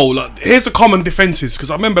 oh, look, here's the common defenses. Because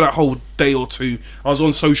I remember that whole day or two, I was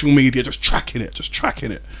on social media just tracking it,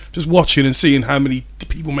 just watching and seeing how many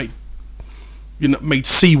people made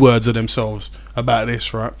C words of themselves about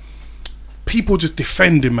this, right? People just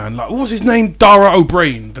defending, man. Like, what was his name? Dara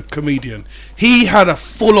O'Brien, the comedian. He had a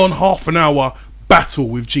full-on half an hour battle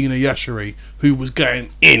with Gina Yashari, who was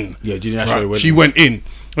going in. Yeah, Gina Yashari She went in.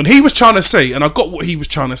 And he was trying to say, and I got what he was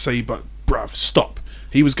trying to say, but bruv, stop.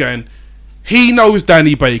 He was going, he knows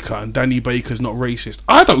Danny Baker, and Danny Baker's not racist.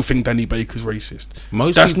 I don't think Danny Baker's racist.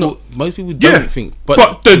 Most people Yeah, don't think.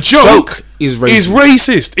 But the joke is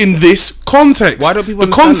racist. in this context. Why don't people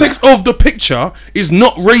The understand context of the picture is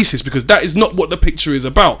not racist because that is not what the picture is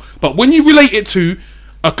about. But when you relate it to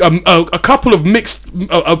a couple of mixed,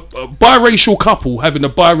 a biracial couple having a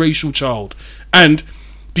biracial child, and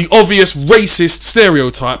the obvious racist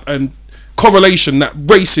stereotype and correlation that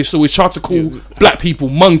racists always try to call black people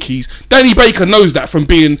monkeys. Danny Baker knows that from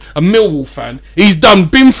being a Millwall fan.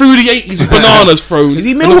 Been through the 80s, bananas thrown. Is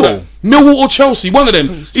he Millwall? Millwall or Chelsea, one of them.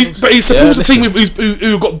 But he's supposed to team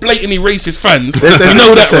who got blatantly racist fans. You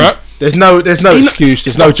know that, right? There's no excuse.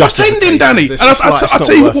 There's no justification. Defending Danny, and I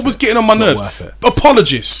tell you what was getting on my Not nerves. worth it.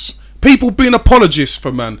 Apologists, people being apologists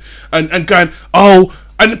for man, and going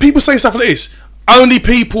and people say stuff like this. Only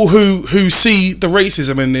people who see the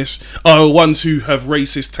racism in this are the ones who have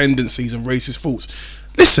racist tendencies and racist thoughts.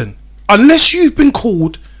 Listen, unless you've been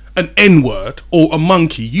called an N-word or a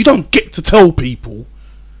monkey, you don't get to tell people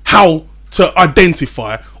how to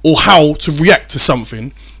identify or how to react to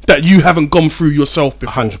something that you haven't gone through yourself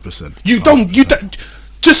before. 100%. You don't.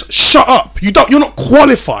 Just shut up. You're not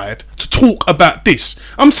qualified to talk about this.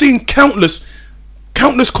 I'm seeing countless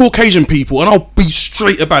Caucasian people, and I'll be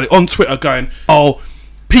straight about it on Twitter, going, "Oh,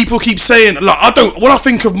 people keep saying like when I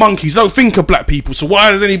think of monkeys, I don't think of black people. So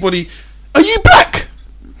why does anybody? Are you black?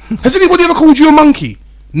 Has anybody ever called you a monkey?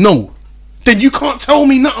 No. Then you can't tell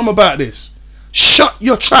me nothing about this. Shut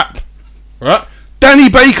your trap, right? Danny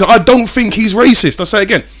Baker, I don't think he's racist. I'll say it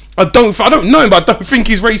again. I don't know him, but I don't think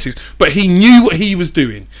he's racist. But he knew what he was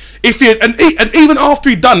doing. And even after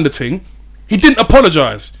he'd done the thing, he didn't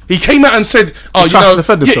apologise. He came out and said, "Oh, he tried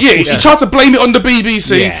to blame it on the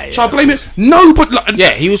BBC. Tried to blame it. No, but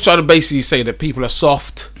he was trying to basically say that people are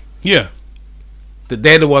soft. Yeah, that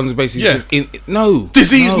they're the ones basically.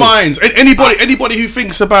 Diseased minds. Anybody who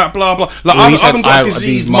thinks about blah blah. Like I haven't got a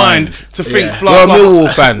diseased mind to think blah blah. You're a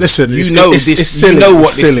Millwall fan. Listen, you know this. It's silly, you know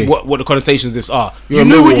what silly. what the connotations of this are. You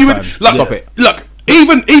knew what you would. Stop it. Look,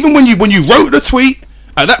 even when you wrote the tweet.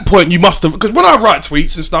 At that point, you must have, because when I write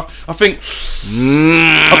tweets and stuff, I think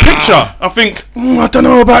a picture. I think I don't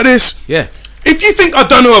know about this. Yeah. If you think I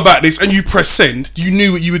don't know about this and you press send, you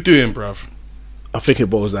knew what you were doing, bruv. I think it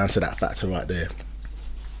boils down to that factor right there.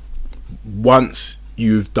 Once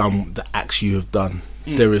you've done the acts you have done,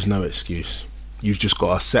 there is no excuse. You've just got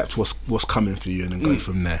to accept what's coming for you and then go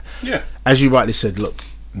from there. Yeah. As you rightly said, look,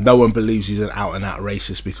 no one believes he's an out and out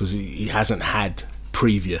racist because he hasn't had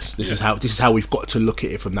previous. This is how we've got to look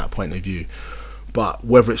at it from that point of view. But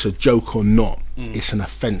whether it's a joke or not, it's an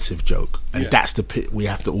offensive joke, and that's the pit we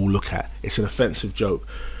have to all look at. It's an offensive joke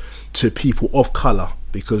to people of colour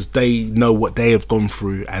because they know what they have gone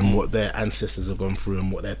through and what their ancestors have gone through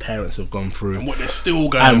and what their parents have gone through and what they're still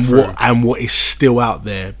going through and what is still out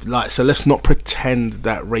there. Like, so let's not pretend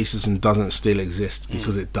that racism doesn't still exist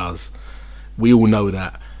because it does. We all know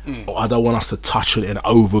that. I don't want us to touch on it and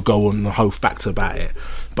overgo on the whole fact about it,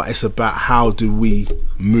 but it's about how do we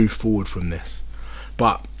move forward from this.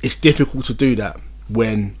 But it's difficult to do that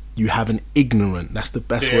when you have an ignorant, that's the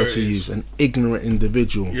best word to use, an ignorant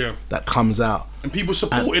individual that comes out and people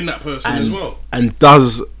supporting that person as well and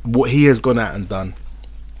does what he has gone out and done,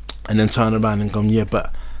 and then turn around and gone,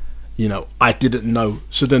 but I didn't know.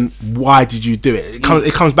 So then why did you do it?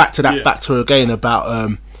 It comes back to that factor again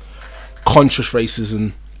about conscious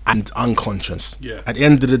racism and unconscious. At the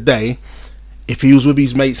end of the day, if he was with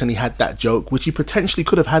his mates and he had that joke, which he potentially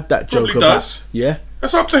could have had that joke about,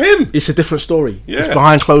 that's up to him. It's a different story. It's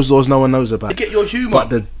behind closed doors, no one knows about. Get your humour. But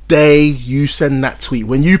the day you send that tweet,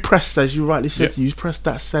 when you press, as you rightly said, you press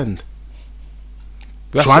that send.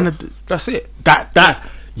 That's it. That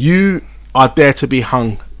you are there to be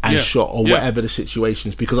hung and shot, or whatever the situation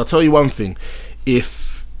is. Because I'll tell you one thing,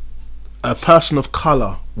 if a person of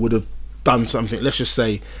colour would have done something, let's just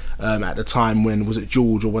say at the time when, was it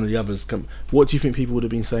George or one of the others, what do you think people would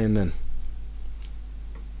have been saying then?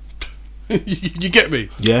 You get me?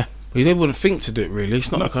 Yeah. Well, they wouldn't think to do it, really.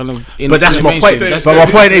 It's not the kind of... But that's my point. But my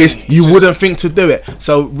point is, you wouldn't think to do it.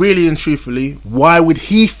 So really and truthfully, why would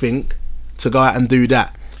he think to go out and do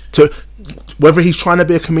that? To whether he's trying to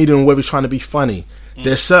be a comedian or whether he's trying to be funny,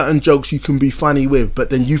 there's certain jokes you can be funny with, but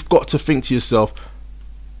then you've got to think to yourself,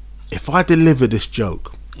 if I deliver this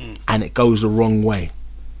joke and it goes the wrong way...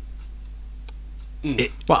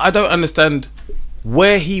 But I don't understand...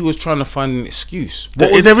 where he was trying to find an excuse.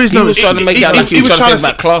 There is no. He was trying to make it like he was trying to say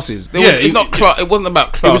about classes. It wasn't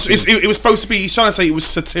about classes. It was supposed to be. He's trying to say it was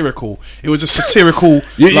satirical. It was a satirical.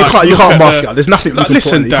 You can't mask it out. There's nothing.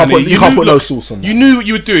 Listen, Danny, you can't put no sauce on that. You knew what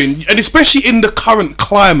you were doing, and especially in the current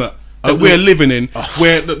climate that we're living in,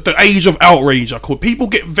 where the age of outrage, I call it. People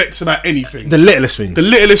get vexed about anything. The littlest thing. The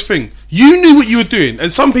littlest thing. You knew what you were doing,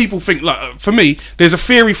 and some people think, like, for me, there's a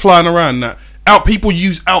theory flying around that people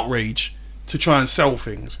use outrage to try and sell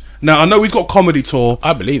things. Now, I know he's got a comedy tour.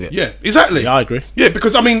 I believe it. Yeah, exactly. Yeah, I agree. Yeah,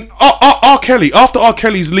 because I mean, R. Kelly, after R.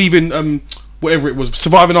 Kelly's leaving, whatever it was,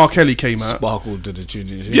 Surviving R. Kelly came out. Sparkle to the tune.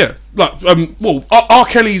 Yeah, like, R.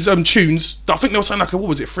 Kelly's tunes, I think they were saying like, what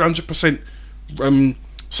was it, 300%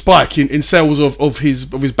 spike in sales of his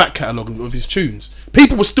back catalogue of his tunes.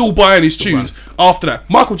 People were still buying his tunes after that.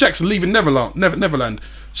 Michael Jackson leaving Neverland,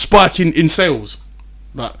 spiking in sales.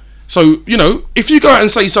 Like, so, you know, if you go out and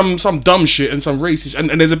say some dumb shit and some racist and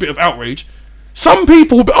there's a bit of outrage, some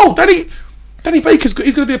people will be, Danny Baker's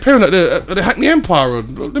he's going to be appearing at the Hackney Empire.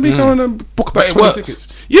 Let me go and book about 20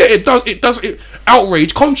 tickets. Yeah, it does.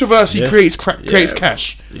 Outrage, controversy creates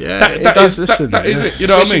cash. Yeah, that is it. You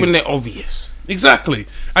know what I mean? When they're obvious. Exactly.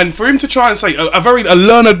 And for him to try and say a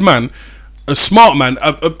learned man, a smart man,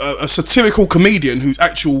 a satirical comedian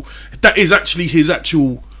that is actually his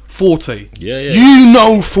actual forte. You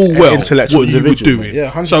know full well intellectual what you were doing.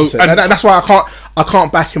 Yeah, 100%. So that's why I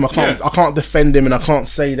can't back him. I can't defend him, and I can't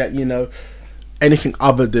say that, you know, anything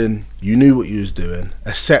other than you knew what you was doing,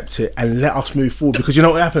 accept it, and let us move forward. Because you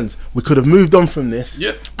know what happens? We could have moved on from this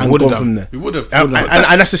and gone from there. We would have. And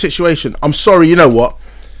that's the situation. I'm sorry, you know what?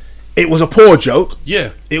 It was a poor joke.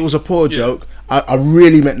 Yeah. It was a poor joke. I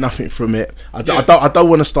really meant nothing from it. I don't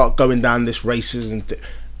want to start going down this racism.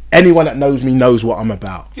 Anyone that knows me knows what I'm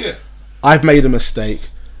about. Yeah. I've made a mistake.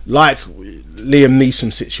 Like Liam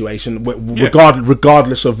Neeson's situation,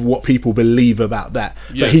 regardless of what people believe about that.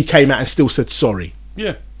 But he came out and still said sorry.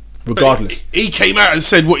 Yeah. Regardless. He came out and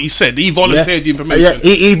said what he said. He volunteered the information.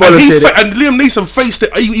 Yeah, he volunteered it. And Liam Neeson faced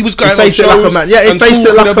it. He was going on shows. Like a man. Yeah, he faced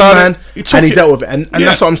it like a man. And he dealt with it. And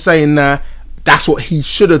that's what I'm saying there. That's what he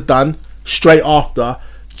should have done straight after,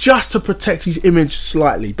 just to protect his image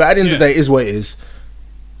slightly. But at the end of the day, it is what it is.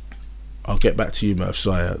 I'll get back to you, Murph.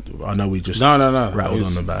 Sorry, I know we just rattled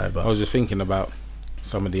on about it. But I was just thinking about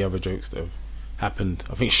some of the other jokes that have happened.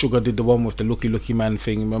 I think Sugar did the one with the looky man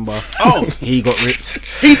thing. Remember? He got ripped.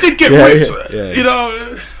 He did get ripped. Yeah. You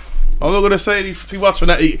know, I'm not going to say too much on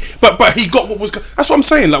that. But he got what was. That's what I'm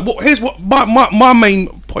saying. Like, here's what my main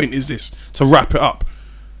point is. This to wrap it up.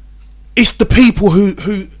 It's the people who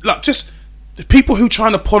like just the people who try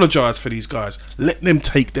and apologise for these guys. Let them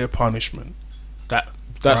take their punishment.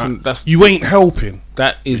 That's you ain't helping.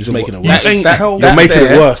 That is just making it worse. You're making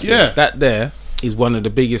it worse. Yeah, that there is one of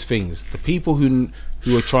the biggest things. The people who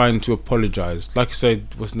are trying to apologise, like I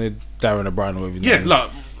said, wasn't it Darren O'Brien or whatever? Yeah,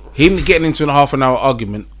 like him getting into a half an hour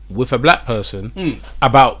argument with a black person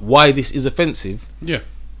about why this is offensive. Yeah,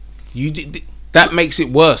 that makes it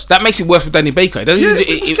worse. That makes it worse for Danny Baker.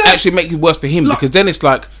 It actually makes it worse for him, because then it's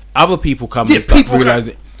like other people come and start realise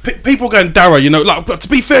it. People going, Dara, you know, like, but to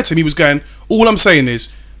be fair to him, he was going, all I'm saying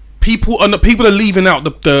is people are leaving out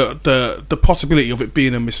the possibility of it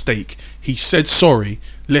being a mistake. He said sorry,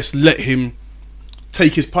 let's let him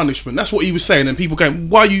take his punishment. That's what he was saying. And people going,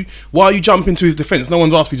 why are you jumping to his defence? No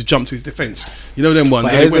one's asked you to jump to his defence. You know them ones.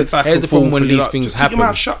 But here's the problem when these things happen. Keep your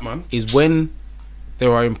mouth shut, man. Is when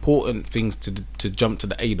there are important things to jump to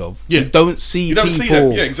the aid of. Yeah. You don't see them.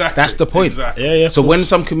 Yeah, exactly. That's the point. Exactly. Yeah. So when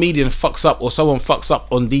some comedian fucks up or someone fucks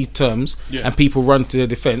up on these terms and people run to their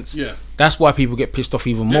defence, that's why people get pissed off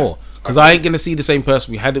even more. Because I ain't going to see the same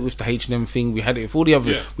person. We had it with the H&M thing. We had it with all the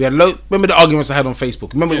other... We had remember the arguments I had on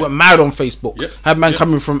Facebook? Remember we went mad on Facebook? Had man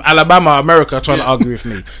coming from Alabama, America, trying to argue with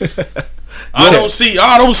me. I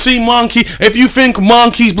don't see monkey. If you think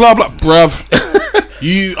monkeys, blah, blah, bruv.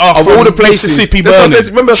 You are of from all the places, Mississippi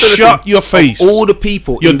burning. Shut your face. All the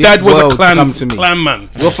people your in dad this was world a come to me. clan man.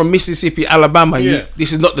 You're from Mississippi, Alabama.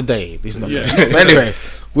 This is not the day. This is not the day. But anyway,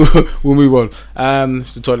 we'll move on.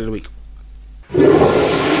 It's the toilet of the week.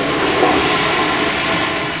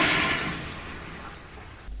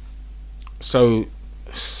 So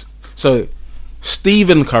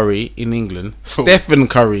Stephen Curry in England, Stephen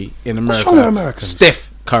Curry in America. What's wrong with Americans?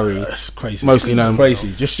 Steph Curry, That's crazy. mostly known.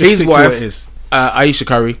 Crazy. Just His stick to what wife, it is. Aisha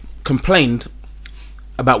Curry, complained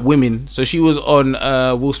about women. So she was on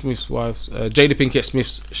Will Smith's wife, Jada Pinkett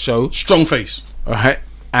Smith's show. Strong face. All right,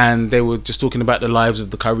 and they were just talking about the lives of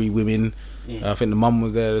the Curry women. I think the mum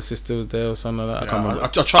was there, the sister was there, or something like that. I can't remember. I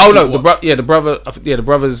tried Oh to no, watch. the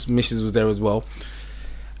brother's missus was there as well.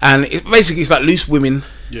 And basically, it's like loose women,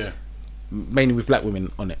 Yeah. mainly with black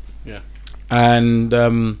women on it. Yeah.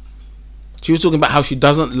 And she was talking about how she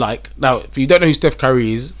doesn't like. Now, if you don't know who Steph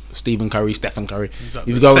Curry is, Stephen Curry, Stephen Curry, like if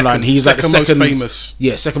you the go second- online, he's like the second most second famous.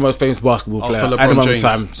 Yeah, second most famous basketball After player LeBron at the moment in James.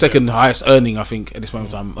 time. Second highest earning, I think, at this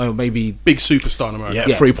moment in time. Or maybe Big superstar in America.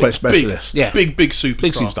 Yeah, 3-point specialist. Yeah. Big superstar.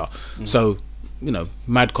 big superstar. So,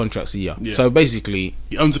 mad contracts a year. Yeah. So basically,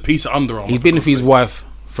 He owns a piece of Under Armour. he's for been with God's his sake. wife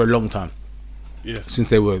for a long time, Yeah. since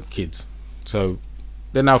they were kids. So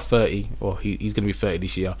they're now 30, or he's going to be 30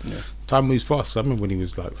 this year. Yeah. Time moves fast. 'Cause I remember when he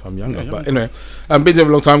was like some younger. Yeah, But younger. anyway, been together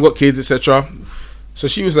a long time, got kids, etc. So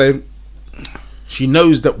she was saying she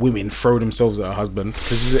knows that women throw themselves at her husband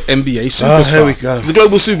because he's an NBA superstar. here we go. He's a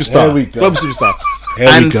global superstar. Here we go. Global superstar. Here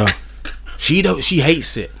and we go. She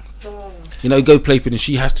hates it. Go play pin, and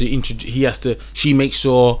she has to introduce. She makes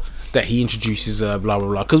sure that he introduces her. Blah blah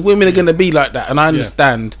blah. Because women are going to be like that, and I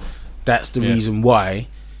understand that's the reason why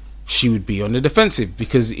she would be on the defensive.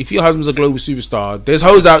 Because if your husband's a global superstar, there's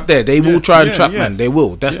hoes out there. They will try and trap man. They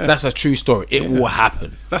will. That's a true story. It will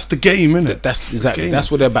happen. That's the game, isn't it? That's exactly. game. That's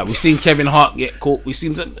what they're about. We've seen Kevin Hart get caught. We've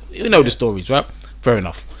seen some, the stories, right? Fair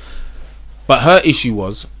enough. But her issue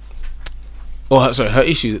was,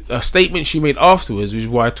 a statement she made afterwards, which is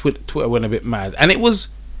why Twitter went a bit mad, and it was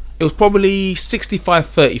probably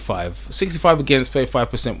 65-35, 65 against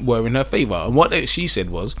 35% were in her favor. And what she said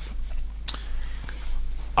was,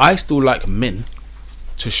 I still like men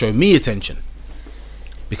to show me attention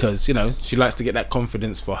because she likes to get that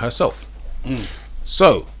confidence for herself.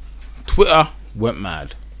 So Twitter went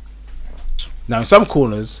mad. Now in some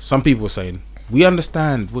corners, some people were saying, we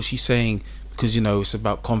understand what she's saying because it's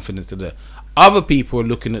about confidence today. Other people are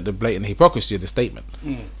looking at the blatant hypocrisy of the statement.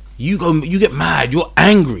 You get mad, you're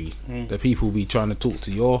angry that people be trying to talk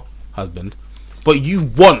to your husband, but you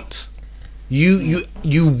desire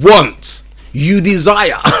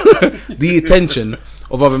the attention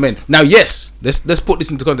of other men. Now, yes, let's put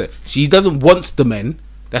this into context. She doesn't want the men.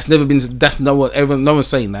 No one's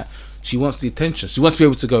saying that. She wants the attention. She wants to be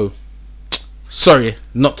able to go, sorry,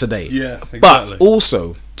 not today. Yeah, exactly. But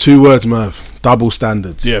also, 2 words, Merv. Double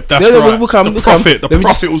standards. Yeah, that's No, right. we'll come. The Let me prophet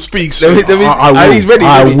just- will speak. let me, he's ready.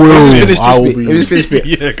 I Let me will. finish this I will bit. be- Let me finish this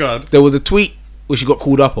bit. Yeah, God. There was a tweet which she got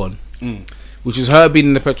called up on, which was her being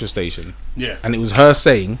in the petrol station. Yeah. And it was her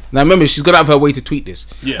saying, now remember, she's got out of her way to tweet this.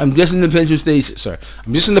 Yeah. I'm just in the petrol station. Sorry.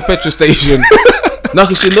 I'm just in the petrol station. No,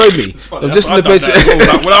 because she annoyed me. I'm just in the petrol.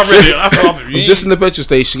 When I read it, that's what I I'm just in the petrol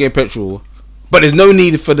station getting petrol. But there's no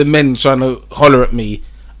need for the men trying to holler at me.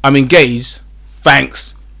 I'm engaged.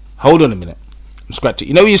 Thanks. Hold on a minute. I'm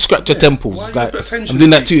scratching. When you scratch your temples? why It's are you like, attention I'm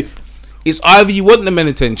doing that too. seeking? It's either you want the men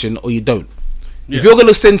attention or you don't. If you're going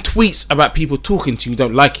to send tweets about people talking to you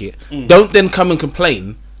don't like it, don't then come and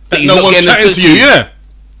complain that you're No not one's getting chatting attention. to you. Yeah.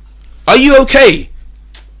 Are you okay?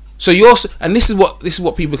 So and this is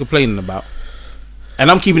what people are complaining about,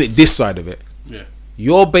 and I'm keeping it this side of it. Yeah.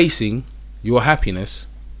 You're basing your happiness,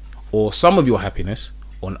 or some of your happiness,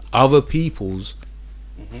 on other people's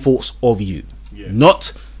thoughts of you,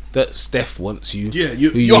 not that Steph wants you. Yeah,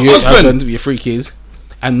 your husband. your 3 kids,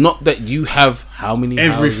 and not that you have how many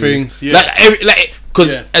Everything, houses. yeah. Because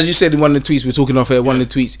Yeah. as you said in one of the tweets we're talking off here, one of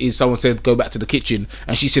the tweets is someone said go back to the kitchen,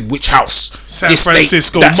 and she said which house? San This state,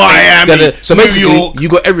 Francisco, that state, Miami, So New basically, York. you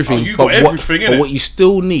got everything. Oh, you got everything, but innit? what you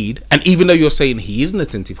still need, and even though you're saying he is an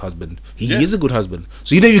attentive husband, he Yeah. is a good husband.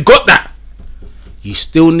 So you got that. You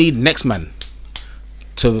still need next man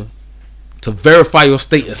to verify your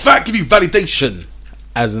status That give you validation.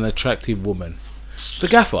 as an attractive woman. The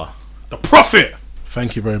gaffer. The prophet.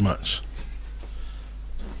 Thank you very much.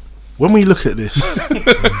 When we look at this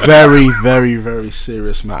very, very, very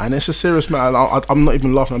serious matter, and it's a serious matter, and I'm not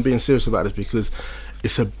even laughing, I'm being serious about this because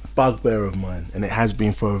it's a bugbear of mine, and it has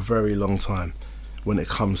been for a very long time when it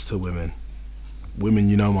comes to women. Women,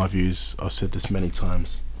 you know my views, I've said this many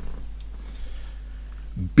times.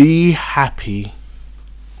 Be happy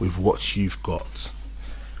with what you've got.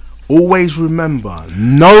 Always remember,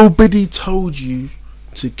 nobody told you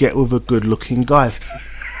to get with a good looking guy.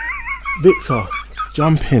 Victor,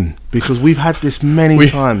 jump in, because we've had this many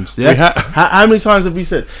times. Yeah, we how many times have we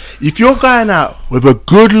said, if you're going out with a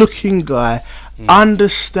good-looking guy,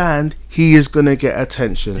 understand he is gonna get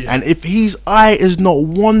attention, and if his eye is not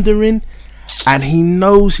wandering, and he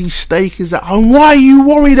knows his stake is at home, why are you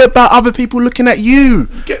worried about other people looking at you?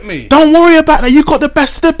 Get me? Don't worry about that. You've got the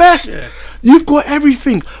best of the best. Yeah. You've got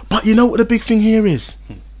everything. But you know what the big thing here is?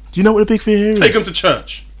 Do you know what the big thing here is? Take them to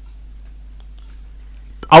church.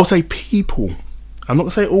 I would say people. I'm not going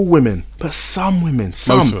to say all women, but some women.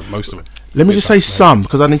 Some. Most of them. Let me just say some,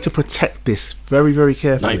 because I need to protect this very, very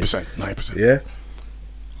carefully. 90%. Yeah?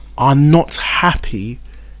 Are not happy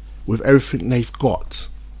with everything they've got.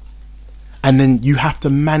 And then you have to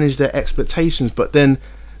manage their expectations, but then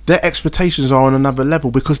their expectations are on another level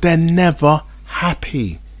because they're never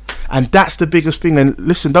happy. And that's the biggest thing. And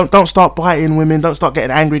listen, don't start biting women, don't start getting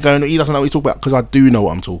angry, going, he doesn't know what he's talking about, because I do know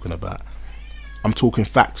what I'm talking about. I'm talking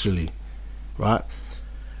factually, right?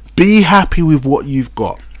 Be happy with what you've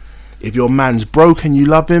got. If your man's broke and you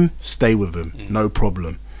love him, stay with him, no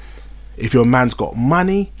problem. If your man's got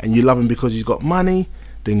money and you love him because he's got money,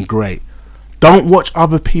 then great. Don't watch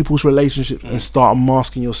other people's relationships and start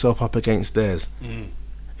masking yourself up against theirs.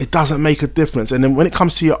 It doesn't make a difference. And then when it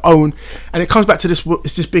comes to your own, and it comes back to this,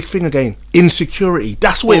 it's this big thing again, insecurity.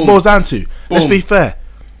 That's what it boils down to. Let's be fair.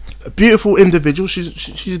 A beautiful individual.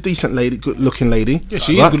 She's a decent lady, good looking lady. Yeah,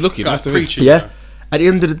 she is good looking. That's the preaching. Yeah. At the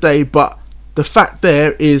end of the day, but the fact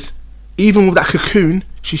there is, even with that cocoon,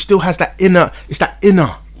 she still has that inner. It's that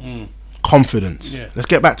inner confidence. Yeah. Let's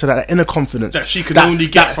get back to that inner confidence That she could only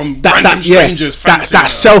get from random strangers. That fancying her.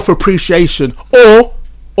 self appreciation, or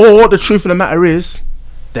the truth of the matter is,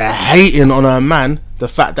 they're hating on her man, the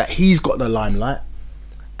fact that he's got the limelight,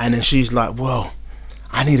 and then she's like, well,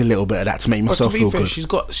 I need a little bit of that to make myself feel good. she's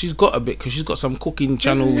got a bit, because she's got some cooking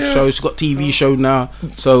channel shows. She's got TV show now.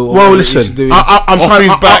 So well, listen,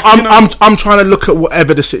 I'm trying to look at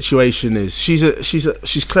whatever the situation is.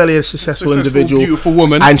 She's clearly a successful individual, beautiful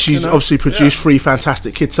woman, and she's obviously produced 3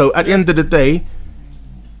 fantastic kids. So at the end of the day,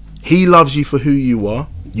 he loves you for who you are.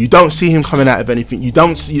 You don't see him coming out of anything. You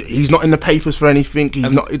don't see, he's not in the papers for anything.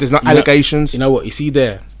 There's not allegations. You know what? You see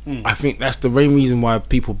there. I think that's the main reason why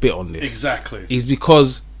people bit on this. Exactly. Is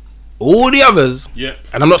because all the others, Yep.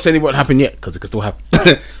 and I'm not saying it won't happen yet, because it can still happen,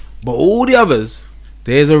 but all the others,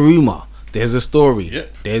 there's a rumour, there's a story,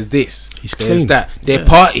 Yep. there's this, He's there's clean. that, they're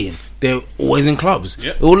partying, they're always in clubs,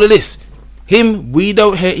 Yep. all of this. Him, we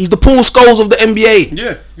don't hear. He's the Paul Scholes of the NBA.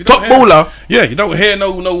 Yeah. Top baller. Yeah, you don't hear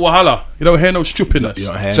no wahala. You don't hear no stupidness. You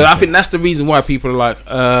don't hear So I anything. think that's the reason why people are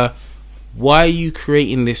like, why are you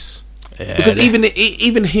creating this? Because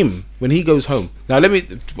even him, when he goes home, now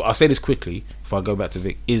I'll say this quickly before I go back to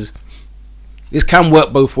Vic, is this can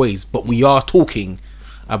work both ways, but we are talking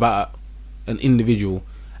about an individual,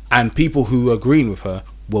 and people who are agreeing with her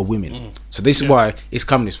were women. So this is why it's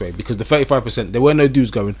come this way, because the 35%, there were no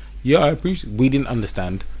dudes going, yeah, I appreciate it. We didn't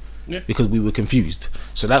understand. Yeah. Because we were confused.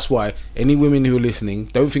 So that's why any women who are listening,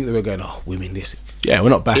 don't think that we're going, oh, women this. Yeah, we're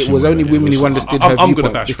not bashing. It was only women who understood her I'm gonna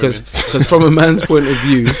viewpoint, bash because from a man's point of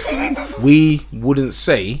view, we wouldn't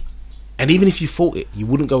say, and even if you thought it, you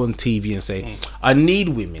wouldn't go on TV and say, I need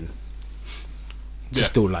women to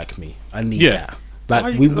still like me. I need that.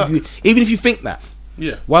 Like, even if you think that,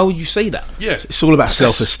 why would you say that? Yeah, it's all about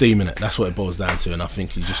self-esteem, innit? That's what it boils down to, and I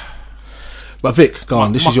think you just. But Vic, go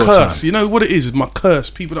on. This is your curse. time. You know what it is my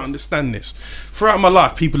curse. People don't understand this. Throughout my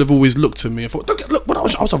life, people have always looked at me and thought, "Look, when I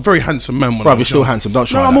was a very handsome man." When Bruv, I you're was still young. handsome. Don't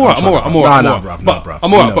try. No, I'm alright. I'm alright. No, bruv.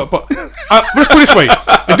 I'm alright. But let's put it this way: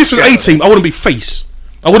 if this was 18, I wouldn't be face.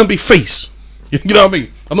 I wouldn't be face. You know what I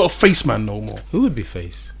mean? I'm not a face man no more. Who would be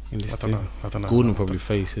face in this team? I don't know. Gordon probably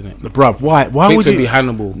face, isn't it? Bruv, why Victor would you be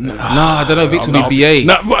Hannibal? No, I don't know. Victor would be BA.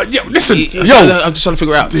 Nah, but, yeah, listen, I'm just trying to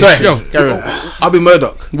figure it out. Sorry, yo, carry on. I'll be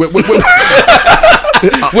Murdoch. We're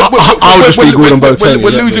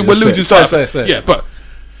losing sight. Sorry. Yeah, but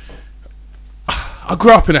I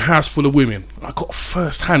grew up in a house full of women. I got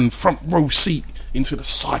first-hand front row seat into the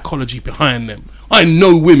psychology behind them. I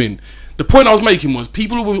know women. The point I was making was,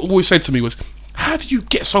 people always said to me was, how do you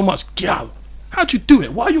get so much gal? How do you do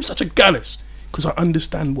it? Why are you such a gallus? Because I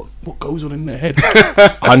understand what goes on in their head.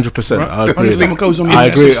 100%. I agree. What goes on in I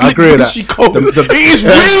their agree. head. I agree with that. It is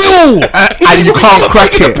real, and you can't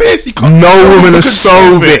crack it. No woman will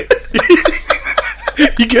solve it.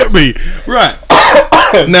 You get me? Right.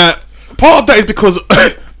 Now, part of that is because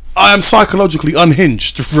I am psychologically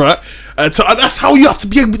unhinged, right? So that's how you have to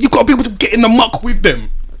be able, you've got to be able to get in the muck with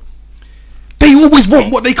them. They always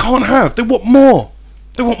want what they can't have. They want more.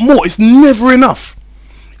 It's never enough.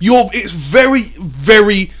 It's very,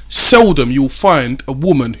 very seldom you'll find a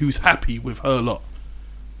woman who's happy with her lot.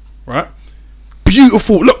 Right?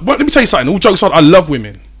 beautiful. Look, let me tell you something. All jokes aside, I love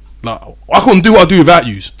women. Like, I couldn't do what I do without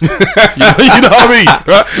yous. You know what I mean?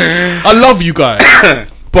 Right? I love you guys,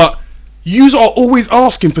 but yous are always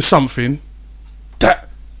asking for something that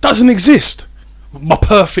doesn't exist. My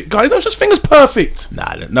perfect guy. There's no such thing as perfect.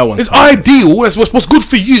 Nah, no one's It's perfect. ideal. It's what's good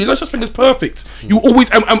for you. There's no such thing as perfect. You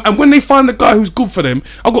always and when they find a guy who's good for them,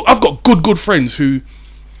 I've got good friends who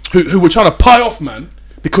were trying to pie off man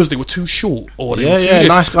because they were too short or they were too Yeah,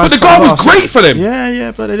 nice guys. But the guy was come great last. for them.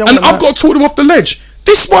 Yeah, but they don't And want I've that. got to talk them off the ledge.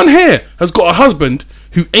 This one here has got a husband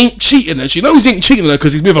who ain't cheating, and she knows he ain't cheating on her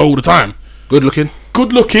because he's with her all the time. Good looking,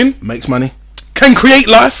 Good looking, makes money. can create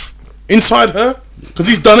life inside her because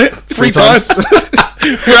he's done it three times.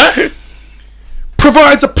 Right?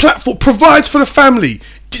 Provides a platform, provides for the family.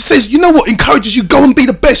 It says, you know what, encourages you, go and be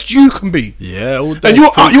the best you can be. Yeah, all day. And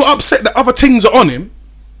you're upset that other things are on him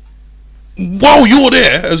while you're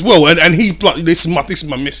there as well. And he's like, this is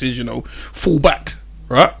my message, you know, fall back,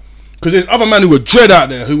 right? Because there's other men who are dread out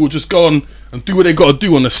there who will just go on and do what they got to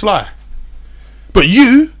do on the sly. But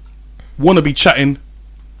you want to be chatting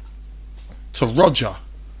to Roger.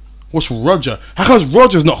 What's Roger? How comes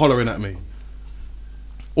Roger's not hollering at me?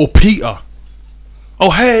 Or Peter? Oh,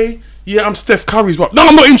 hey, yeah, I'm Steph Curry's wife. No,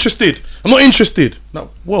 I'm not interested. I'm not interested. No,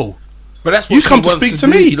 whoa. But that's what You she come to wants speak to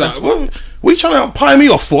do. me. That's Like, what are you trying to pie me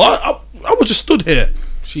off for? I was just stood here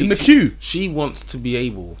in the queue. She wants to be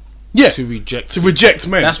able Yeah, to reject to reject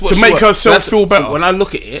men, That's what to she make wants. herself That's- feel better. When I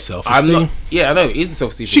look at it, Self-esteem. I'm not. Yeah, I know it is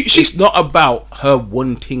self-esteem. She- It's not about her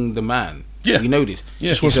wanting the man. Yeah. You know this. Yeah.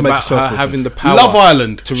 It's She wants to make about herself her feel having the power. Love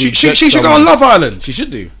Island. To She reject should go someone. on Love Island. She should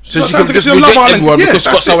do. So So she sounds can like just she's on Love reject Island. everyone Yeah, because she's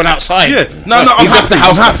got that's it. someone outside. Yeah. No, I'm He's left happy. the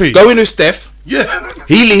house. I'm happy. Going with Steph. Yeah.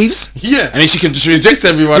 He leaves. Yeah. And then she can just reject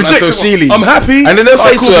everyone Reject until she everyone. leaves. I'm happy. And then they'll I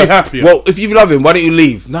say could to her, be happier. well, if you love him, why don't you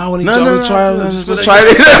leave? No, I want to No, try just it. for Try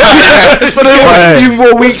it. Just for a few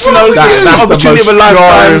more weeks. You know, wrong with that's you? the opportunity of a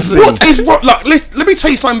lifetime. That's the What is what? Like, let me tell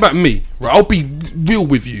you something about me. Right, I'll be real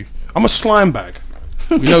with you. I'm a slime bag.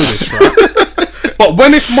 We know this, right? But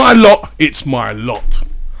when it's my lot, it's my lot.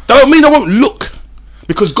 That don't mean I won't look,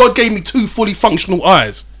 because God gave me 2 fully functional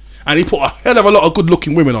eyes, and He put a hell of a lot of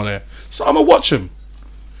good-looking women on there. So I'm gonna watch them,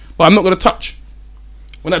 but I'm not gonna touch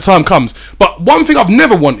when that time comes. But one thing I've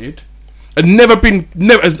never wanted, and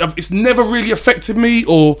it's never really affected me,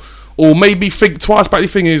 or made me think twice about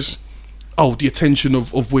anything is, the attention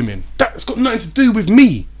of women. That's got nothing to do with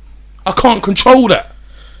me. I can't control that.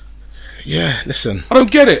 Yeah, listen. I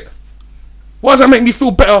don't get it. Why does that make me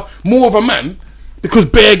feel better, more of a man, because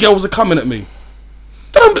bare girls are coming at me?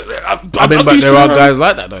 I mean, but there are guys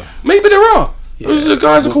like that though. Maybe there are. Those are the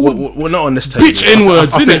guys are called We're not on this table. bitch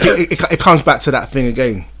N-words, I think innit? it comes back to that thing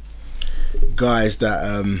again. Guys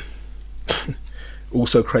that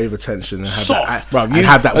also crave attention and have Soft, that, and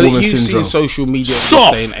have that woman you've syndrome. seen social media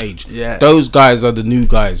Soft. in this day and age. Yeah. Those guys are the new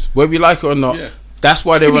guys, whether you like it or not. Yeah. That's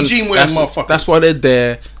why Skinny they're on. jean wearing motherfuckers. That's why they're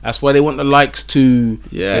there. That's why they want the likes too.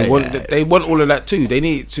 Yeah, they want all of that too. They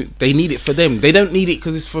need it to. They need it for them. They don't need it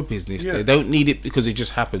because it's for business. Yeah. They don't need it because it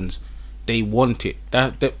just happens. They want it.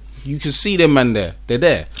 That you can see them man there. They're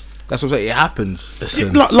there. That's what I'm saying. It happens.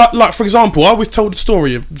 Listen, Like for example, I always tell the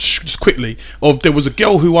story of just quickly of there was a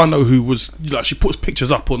girl who I know who was like, she puts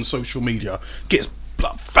pictures up on social media, gets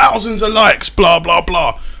like, thousands of likes, blah blah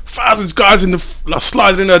blah, thousands of guys in the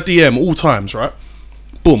sliding in her DM all times, right?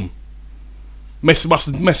 Boom. Must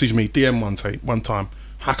have messaged me DM one time.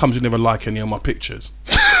 How comes you never like any of my pictures?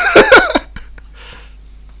 I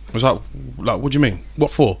was like, what do you mean?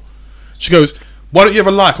 What for? She goes, why don't you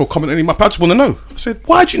ever like or comment any of my? I just want to know. I said,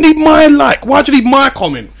 why do you need my like? Why do you need my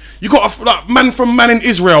comment? You got a man from Man in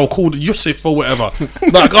Israel called Yusuf or whatever.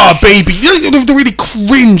 Like, baby, you know the really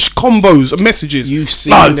cringe combos of messages. You've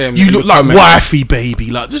seen like, them you in look the like comments. wifey,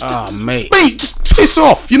 baby. Like, Mate. just piss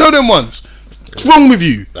off. You know them ones. What's wrong with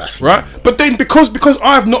you, right? But then because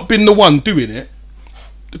I've not been the one doing it,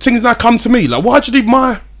 the things now come to me. Like, why'd you need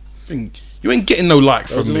my thing? You ain't getting no like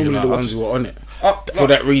Those from are me. normally Like, the I ones just- who are on it. For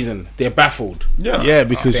that reason, they're baffled. yeah,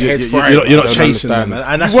 because Their head's fried. you're I not don't chasing them,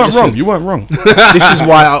 understand. and that's You weren't listen, wrong. You weren't wrong. This is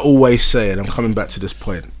why I always say, and I'm coming back to this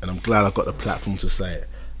point, and I'm glad I got the platform to say it.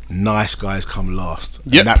 Nice guys come last.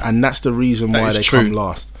 Yep. And that's the reason That why is they true. come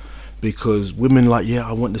last. Because women like, yeah,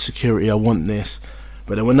 I want the security, I want this.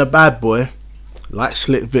 But then when the bad boy, like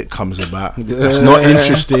Slick Vic, comes about, that's not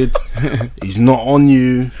interested, he's not on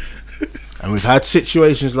you. And we've had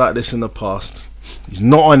situations like this in the past. He's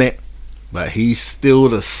not on it, but he's still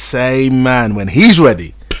the same man when he's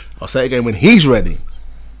ready. I'll say it again, when he's ready,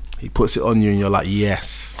 he puts it on you and you're like,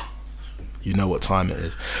 yes, you know what time it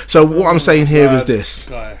is. So what I'm saying here is this.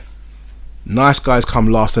 Guy. Nice guys come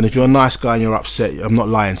last, and if you're a nice guy and you're upset, I'm not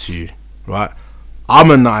lying to you, right?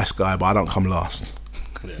 I'm a nice guy, but I don't come last.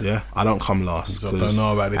 Yeah, I don't come last. I don't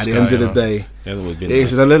know about this At the guy, end of you the know. day, Yeah, it's always been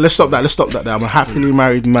it's- nice. let's stop that. Let's stop that there. I'm a happily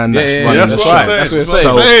married man. That's Yeah, running that's the what show. I'm saying. That's what I'm That's what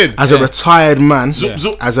I'm saying. saying. As a retired man, Zoop,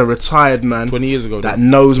 zoop. as a retired man, 20 years ago, that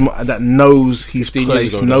then. knows his 15 years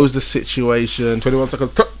place, ago, knows the situation, 21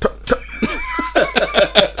 seconds.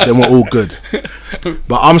 then we're all good.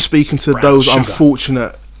 But I'm speaking to those sugar.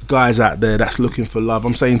 unfortunate guys out there that's looking for love.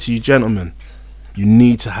 I'm saying to you, gentlemen, you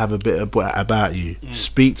need to have a bit about you.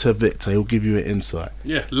 Speak to Victor; he'll give you an insight.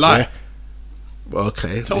 Yeah, lie. Yeah.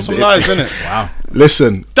 Okay, Tell some lies, innit? Wow.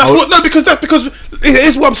 Listen, That's because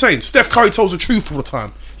here's what I'm saying. Steph Curry tells the truth all the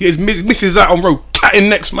time. He has misses out on road, catting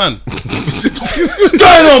next man. What's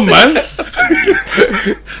going on, man?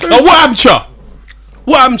 Now, what happened, cha?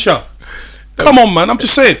 What happened, cha? Come on, man. I'm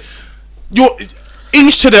just saying. You're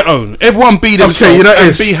each to their own. Everyone be themselves you know and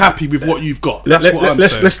it's- be happy with what you've got. That's what I'm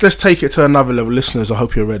saying. let's take it to another level, listeners. I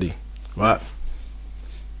hope you're ready, right?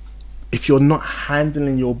 If you're not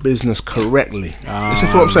handling your business correctly, listen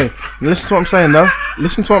to what I'm saying. Listen to what I'm saying, though.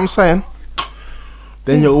 Listen to what I'm saying.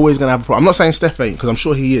 Then you're always gonna have a problem. I'm not saying Steph ain't, because I'm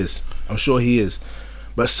sure he is. I'm sure he is.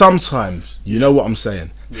 But sometimes, you know what I'm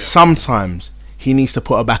saying. Sometimes he needs to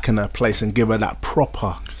put her back in her place and give her that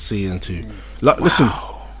proper seeing to. Like, listen,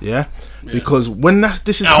 yeah. Because when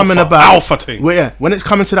this is coming about alpha thing. well, yeah, when it's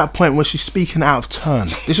coming to that point where she's speaking out of turn,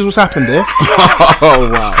 this is what's happened there. Oh,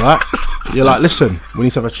 wow. Right? You're like, listen, we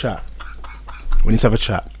need to have a chat. We need to have a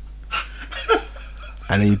chat.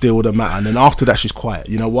 And then you deal with the matter, and then after that she's quiet.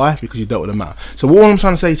 You know why? Because you dealt with the matter. So what I'm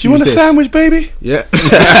trying to say to you, You want a is this. sandwich, baby? Yeah.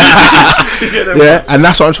 Yeah, and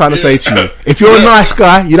that's what I'm trying to say to you. If you're a nice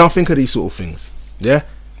guy, you don't think of these sort of things. Yeah?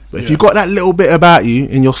 But if you've got that little bit about you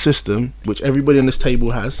in your system, which everybody on this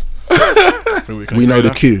table has, we know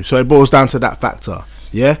the cue. So it boils down to that factor.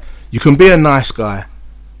 Yeah? You can be a nice guy,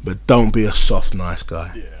 but don't be a soft nice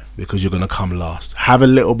guy. Because you're going to come last. Have a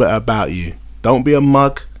little bit about you. Don't be a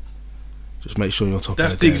mug. Just make sure you're on top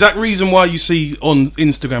That's of the exact reason why you see on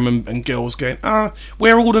Instagram and girls going,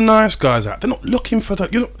 where are all the nice guys at? They're not looking for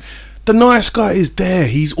that. You know, the nice guy is there.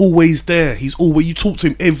 He's always there. He's always. You talk to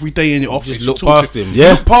him every day in your office. Just You look talk to past him. Yeah.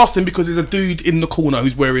 You look past him because there's a dude in the corner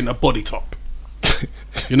who's wearing a body top.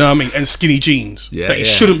 You know what I mean? And skinny jeans that he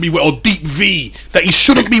shouldn't be wearing, or deep V that he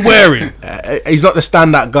shouldn't be wearing. He's not the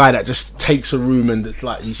stand-up guy that just takes a room and it's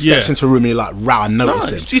like he steps into a room and you're like, wow, I No,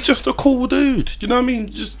 notice him. he's just a cool dude. You know what I mean?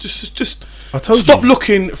 Just I told stop you.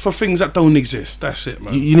 looking for things that don't exist. That's it,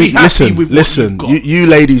 man. You Be need happy with what listen. you've got. You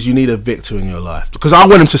ladies, you need a Victor in your life because I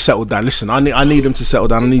want him to settle down. Listen, I need him to settle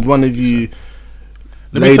down. I need one of you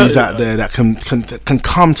Let me ladies tell you, out there that can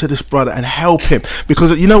come to this brother and help him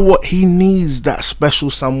because you know what, he needs that special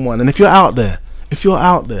someone. And if you're out there,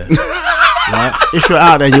 right? If you're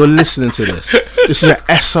out there, you're listening to this. This is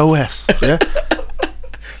an SOS, yeah.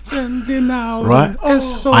 Right?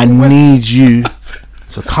 I need you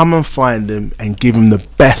to come and find him and give him the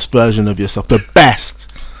best version of yourself. The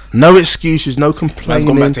best. No excuses, no Man's gone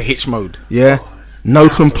complaining. back to hitch mode. Yeah? No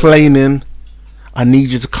complaining. I need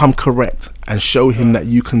you to come correct and show him that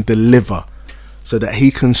you can deliver so that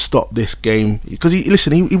he can stop this game. Because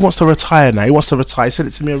he wants to retire now. He wants to retire. He said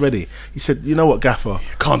it to me already. He said, you know what, Gaffer?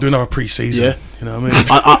 can't do another pre-season. Yeah. You know what I mean?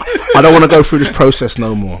 I don't want to go through this process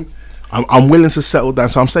no more. I'm willing to settle down.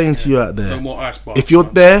 So I'm saying to you out there, No more ice baths, if you're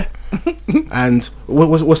man. there, and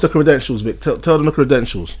what's the credentials, Vic? Tell them the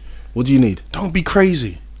credentials. What do you need? Don't be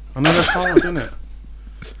crazy. I know it's hard, isn't it?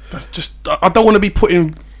 That's just I don't want to be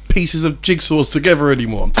putting pieces of jigsaws together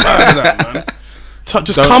anymore. I'm tired of that, man.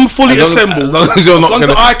 Just come fully assembled. As long as you're not I've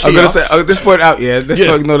gone gonna, to IKEA. I'm gonna say at this point out. Yeah, let's Yeah.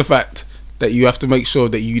 not ignore the fact that you have to make sure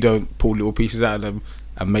that you don't pull little pieces out of them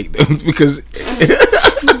and make them because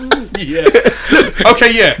Yeah.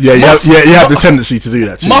 Okay, yeah. Yeah, you have the tendency to do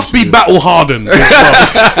that. Too. Must be battle hardened as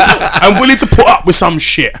well. I'm willing to put up with some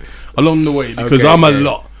shit along the way because Okay, I'm a okay.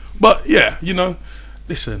 lot. But yeah, you know,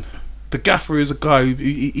 listen, the gaffer is a guy who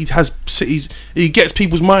he has he gets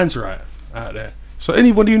people's minds right out there. So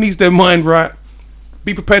anybody who needs their mind right,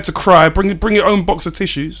 be prepared to cry. Bring your own box of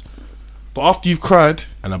tissues. But after you've cried,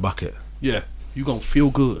 And a bucket. yeah, you gonna feel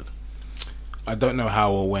good. I don't know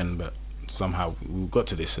how or when, but somehow we got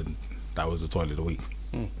to this, and that was the toilet of the week.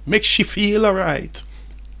 Makes you feel alright.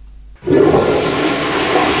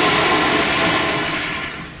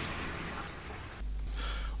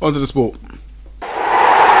 On to the sport.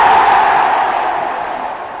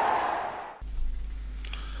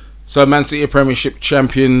 So Man City are Premiership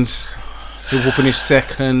champions. Liverpool finished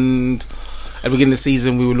second. At the beginning of the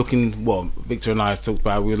season, we were looking. Well, Victor and I talked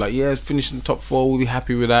about. We were like, "Yeah, finish in the top four. We'll be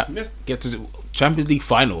happy with that. Yeah. Get to the Champions League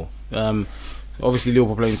final." Obviously,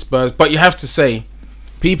 Liverpool playing Spurs, but you have to say,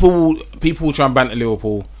 people will try and banter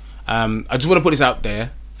Liverpool I just want to put this out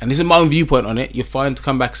there, and this is my own viewpoint on it. You're fine to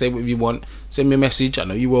come back, say whatever you want, send me a message. I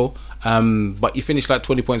know you will. But you finished like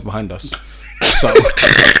 20 points behind us. So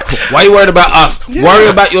why are you worried about us? Worry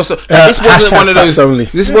about yourself. This wasn't one of those.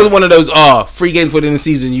 This wasn't one of those. 3 games for the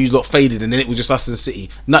season, you lot faded, and then it was just us and City.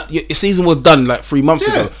 Your season was done like 3 months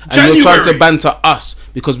ago, and you're trying to banter us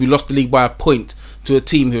because we lost the league by a point to a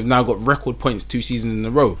team who have now got record points 2 seasons in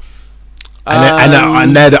a row.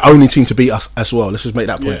 And they're the only team to beat us as well. Let's just make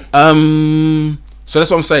that point. So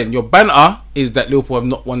that's what I'm saying. Your banter is that Liverpool have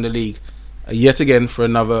not won the league yet again for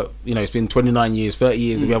another. It's been 29 years, 30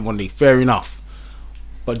 years that we haven't won the league. Fair enough.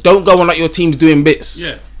 But don't go on like your team's doing bits.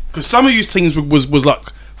 Yeah, because some of these teams was like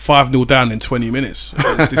 5-0 down in 20 minutes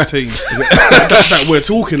against this team. That's that we're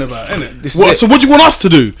talking about, isn't it? So what do you want us to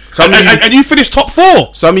do? And you finished top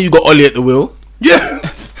 4. Some of you got Ollie at the wheel. Yeah.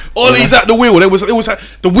 Ollie's at the wheel. The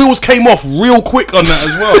wheels came off real quick on that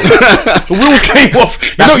as well. The wheels came off.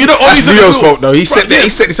 You know Ollie's at the wheel. Fault though. He set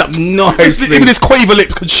this up nicely. Even his quaver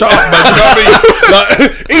lip could shut up, man. You know what I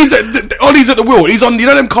mean? Ollie's at the wheel. He's on. You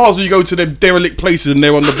know them cars where you go to them derelict places and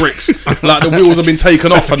they're on the bricks, like the wheels have been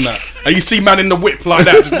taken off and that. And you see man in the whip like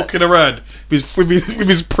that, just looking around with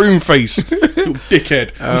his prune face, little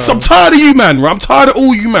dickhead. So I'm tired of you, man. Right? I'm tired of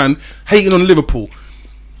all you, man, hating on Liverpool.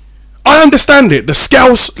 I understand it. The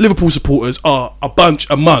Scouse Liverpool supporters are a bunch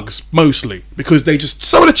of mugs, mostly, because they just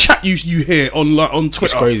some of the chat you hear on Twitter,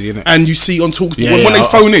 it's crazy, isn't it? And you see on Talk when they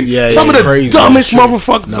phone in. Some of the crazy, dumbest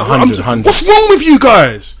motherfuckers. No, 100. What's wrong with you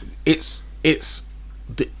guys? It's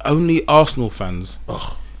the only Arsenal fans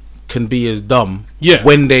can be as dumb. Yeah.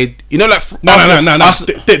 When they, no.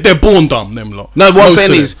 They're born dumb. Them lot. No, what I'm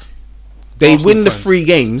saying is they Arsenal win the fans. 3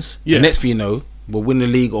 games. Yeah. The next thing you know, we'll win the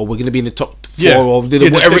league, or we're going to be in the top 4, or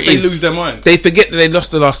whatever it is. They lose their mind. They forget that they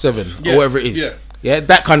lost the last 7, or whatever it is. Yeah,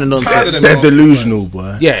 that kind of nonsense. They're delusional,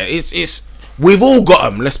 boy. Yeah, it's we've all got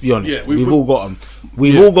them. Let's be honest. Yeah, we've all got them.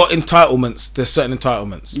 We've all got entitlements. There's certain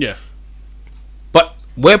entitlements. Yeah. But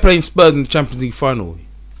we're playing Spurs in the Champions League final.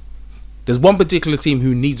 There's one particular team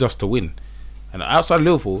who needs us to win, and outside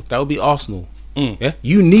Liverpool, that would be Arsenal. Yeah,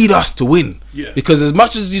 you need us to win. Yeah. Because as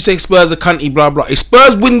much as you say Spurs are cunty, blah blah, if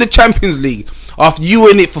Spurs win the Champions League after you were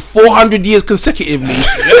in it for 400 years consecutively,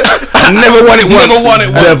 never won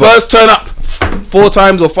it once. Spurs turn up 4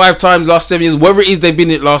 times or 5 times last 7 years, whatever it is they've been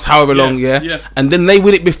in it last however long, and then they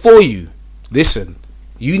win it before you. Listen,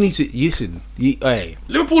 you need to listen. Hey,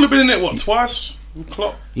 Liverpool have been in it twice.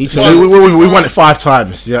 Klopp. We won it 5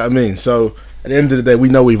 times. You know what I mean? So at the end of the day, we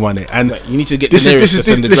know we've won it, and you need to get this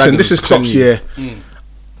is Klopp's year, and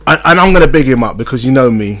I'm going to big him up because you know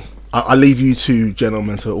me. I leave you two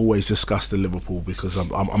gentlemen to always discuss the Liverpool because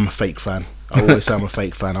I'm a fake fan. I always say I'm a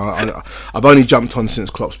fake fan. I've only jumped on since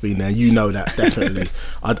Klopp's been there. You know that definitely.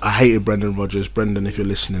 I hated Brendan Rodgers. Brendan, if you're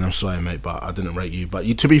listening, I'm sorry, mate, but I didn't rate you. But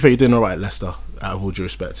to be fair, you're doing all right, Leicester. Out of all due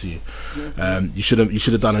respect to you, you should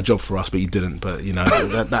have done a job for us, but you didn't. But you know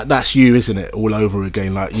that's you, isn't it? All over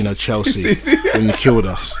again, like Chelsea when you killed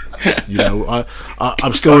us. You know,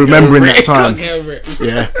 I'm still remembering that time.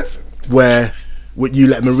 Yeah, where you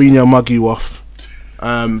let Mourinho mug you off.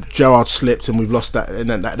 Gerrard slipped and we've lost that, and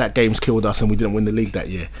then that game's killed us and we didn't win the league that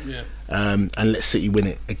year. And let City win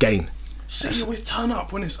it again. City always turn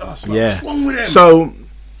up when it's us. What's wrong with them?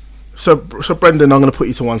 So Brendan, I'm going to put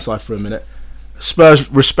you to one side for a minute. Spurs,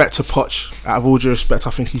 respect to Poch. Out of all due respect, I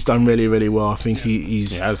think he's done really, really well. I think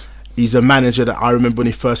he's a manager that I remember when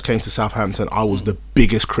he first came to Southampton. I was the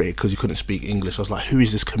biggest critic because he couldn't speak English. I was like, who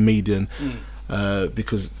is this comedian?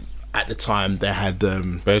 Because at the time they had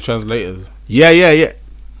better translators. Yeah.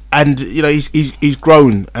 And you know he's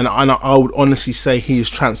grown, and I would honestly say he has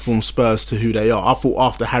transformed Spurs to who they are. I thought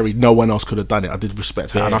after Harry, no one else could have done it. I did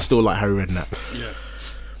respect Harry, and I still like Harry Redknapp. Yeah.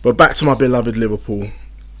 But back to my beloved Liverpool.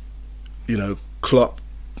 You know, Klopp.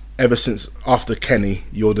 Ever since after Kenny,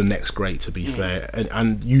 you're the next great. To be fair,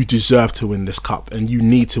 and you deserve to win this cup, and you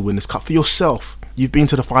need to win this cup for yourself. You've been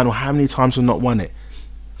to the final how many times and not won it?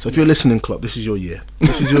 So if you're listening, Klopp, this is your year.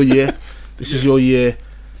 This is your year. This is your year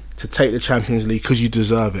to take the Champions League because you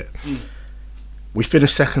deserve it. We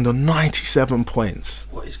finished second on 97 points.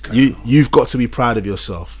 What is going on? You've got to be proud of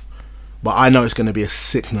yourself. But I know it's going to be a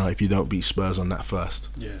sickener if you don't beat Spurs on that first.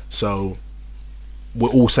 Yeah. So we're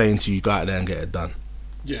all saying to you, go out there and get it done.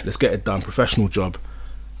 Yeah. Let's get it done. Professional job.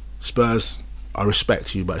 Spurs, I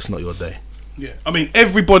respect you, but it's not your day. Yeah. I mean,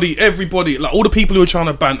 everybody, like all the people who are trying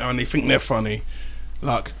to banter and they think they're funny,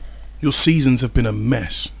 like, your seasons have been a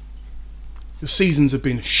mess. Your seasons have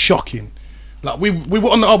been shocking. Like we were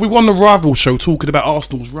on the rival show talking about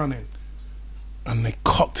Arsenal's running, and they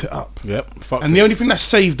cocked it up. Yep. And the only thing that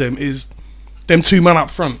saved them is them 2 men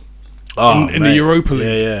up front in the Europa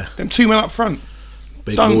League. Yeah. Them 2 men up front.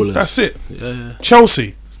 Big Done. ballers. That's it. Yeah.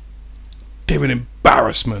 Chelsea, they're an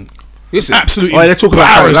embarrassment. Listen, Absolutely. Oh, they're talking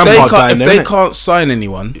about Frank if they Lampard can't, dying if there, they innit? can't sign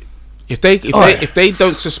anyone, if they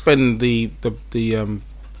don't suspend the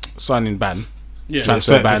signing ban, Yeah.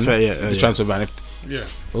 transfer fair- ban, fair, yeah, the yeah. transfer ban. Yeah.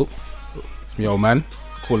 Oh, my old man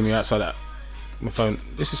calling me outside that my phone.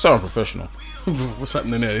 This is so unprofessional. What's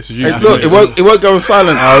happening there? This is you. Hey, look, it won't go on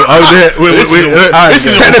silent. This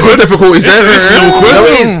is technical difficulties. This is awkward. No,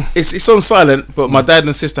 it is. It's on silent, but my dad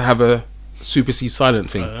and sister have a supersede silent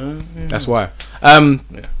thing. That's why.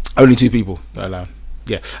 Only 2 people that are allowed.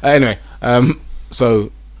 Yeah. Anyway,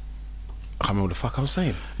 so I can't remember what the fuck I was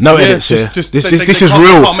saying. No Yeah, edits here. just- This they is can't-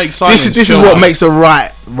 real. can't make silence, This is Chelsea. what makes the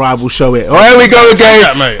right rival show it. Oh, here we go again.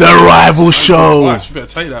 that, mate. The rival show. Right, you better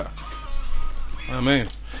take that. I mean,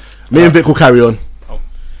 Me and Vic will carry on. Oh.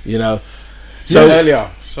 You know. So So earlier,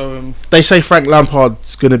 so they say Frank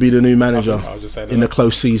Lampard's going to be the new manager I was just saying in the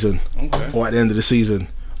close season okay. or at the end of the season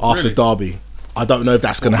after Really? Derby. I don't know if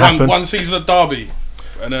that's going to happen. One season of Derby,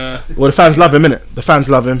 and Well, the fans love him, innit? The fans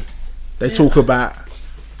love him. They talk about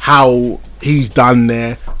how he's done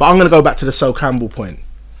there. But I'm going to go back to the Sol Campbell point.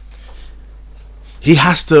 He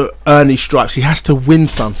has to earn his stripes. He has to win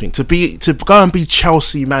something to go and be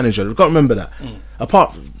Chelsea manager. We've got to remember that.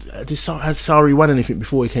 Apart, has Sarri won anything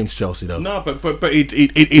before he came to Chelsea though? no, but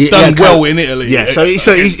he done well in Italy. Yeah, so he's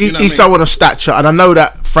You know what I mean? someone of stature, and I know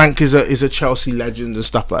that Frank is a Chelsea legend and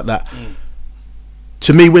stuff like that.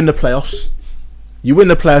 To me, win the playoffs. You win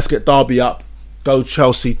the playoffs, get Derby up, go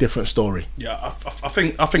Chelsea. Different story. Yeah, I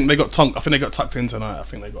think they got tucked. I think they got tucked in tonight. I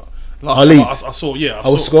think they got. Leeds? I saw. Yeah, I I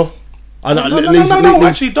will saw. score. I know. No. Leeds-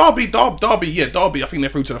 Actually, Derby. Yeah, Derby. I think they're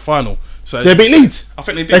through to the final. So They beat Leeds. I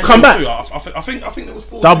think they did. They come back. 4-2. I think there was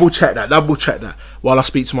 4. Double check that while I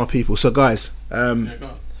speak to my people. So guys, Yeah, go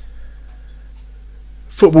on.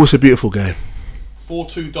 football's a beautiful game.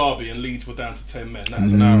 4-2 Derby and Leeds were down to 10 men.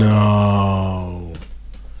 That's an hour. No,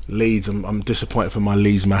 Leeds. I'm disappointed for my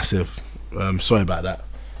Leeds massive. Sorry about that.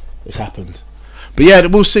 It's happened. But yeah,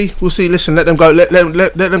 we'll see. Listen, let them go. Let them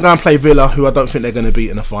go and play Villa, who I don't think they're going to beat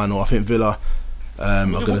in the final. I think Villa are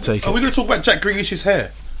going to take Are we it. going to talk about Jack Grealish's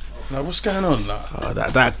hair? No, what's going on?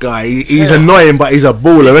 Like, That guy, he's annoying, but he's a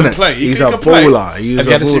baller, isn't play. it? He He's can a play. baller. He's have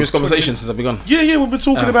you had a baller. serious conversation since I've been gone? yeah, we've been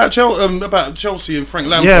talking about Chelsea and Frank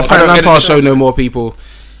Lampard. Yeah, I Frank don't get Lampard. to show no more people.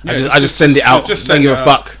 Yeah, I just send it out. just Don't send give it a out.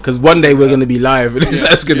 fuck, because one day we're going to be live, and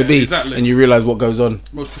that's going to be, exactly. and you realise what goes on.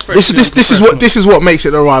 Most This is what makes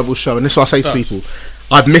it a rival show, and this is what I say to people.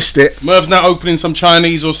 I've missed it. Merv's now opening some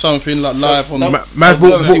Chinese or something like live on. Man Let's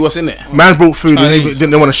brought, see what's in it. man brought food and Chinese.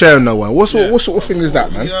 didn't want to share with no one. What Yeah. sort of thing is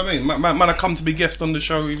that, man? You know what I mean? Man, I come to be guest on the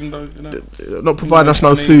show, even though Not providing us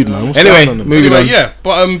no food, man. What's Anyway, going on, man? moving on. yeah.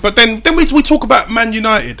 But then we talk about Man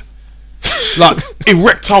United, like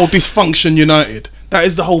erectile dysfunction United. That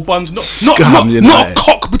is the whole bunch. Not Scum not United. a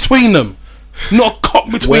cock between them. Not a cock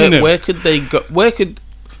between them. Where could they go?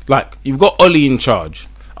 Like, you've got Ollie in charge.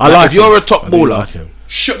 I like if you're him. a top I do baller, like him.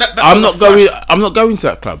 Shut that. I'm was not a going. flash. I'm not going to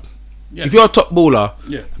that club. Yeah. If you're a top baller,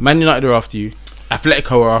 Yeah. Man United are after you.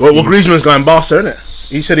 Atletico are after Well, you. Griezmann's going Barca, isn't it?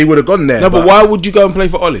 He said he would have gone there. No, but why would you go and play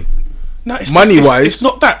for Ollie? No, it's Money-wise- it's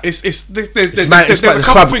not that. There's about a the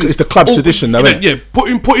couple club- things. it's the club's tradition, though, yeah, isn't it?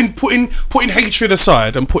 yeah. Putting hatred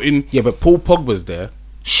aside and putting. Yeah, but Paul Pogba's there,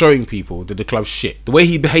 showing people that the club's shit. The way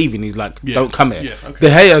he's behaving, he's like, Yeah. don't come here. Yeah, okay.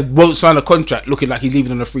 De Gea won't sign a contract, looking like he's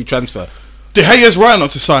leaving on a free transfer. De Gea's right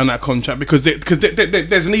not to sign that contract because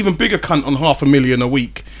there's an even bigger cunt on $500,000 a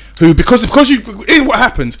week who because here's what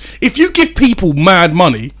happens if you give people mad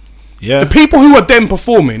money. Yeah. The people who are then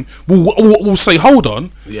performing will say, "Hold on,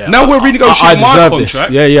 Yeah. now we're renegotiating my deserve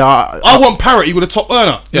contract. this. Yeah. I want parity with a top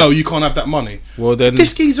earner. Yeah. No, you can't have that money. Well, then-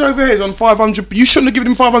 this geezer over here is on 500. You shouldn't have given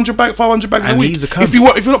him 500 bags a And week. he's a cunt.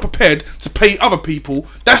 If you're not prepared to pay other people,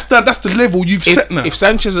 that's the level you've set now. If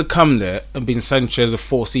Sanchez had come there and been Sanchez of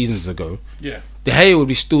 4 seasons ago, yeah, De Gea would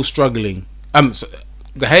be still struggling.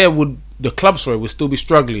 The club would still be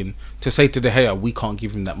struggling to say to De Gea, we can't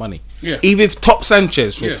give him that money. Yeah. Even if top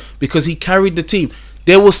Sanchez, Yeah. because he carried the team.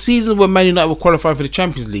 There were seasons where Man United were qualifying for the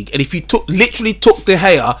Champions League, and if you literally took De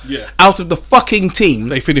Gea Yeah. out of the fucking team,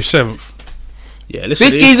 they finished 7th. Yeah,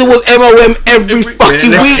 listen. this geezer was MOM every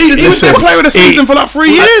fucking yeah, week. He was Listen, their player of the season for like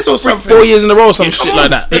 3 years or something. 4 years in a row, some Yeah, shit come like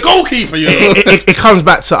on. that. The goalkeeper, you know. it comes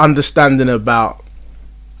back to understanding about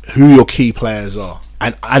who your key players are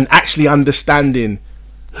and actually understanding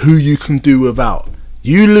who you can do without.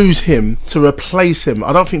 You lose him to replace him.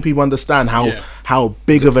 I don't think people understand how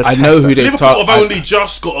big of a I test know who that- they Liverpool have only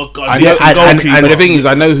just got a decent and- goalkeeper. But the thing is,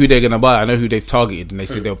 I know who they're gonna buy. I know who they've targeted, and they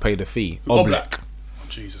say they'll pay the fee. Oblak.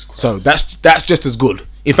 Jesus Christ. So that's just as good.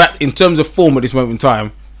 In fact, in terms of form at this moment in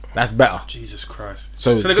time, That's better. Jesus Christ.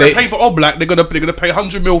 So they're going to pay for Oblak. They're going to pay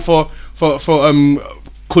 100 mil for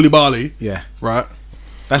Koulibaly. Yeah. Right.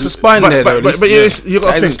 That's a spine there, though. But you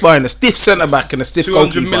got to think. A spine, a stiff centre back and a stiff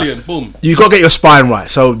 200 goalkeeper. million, boom. You got to get your spine right.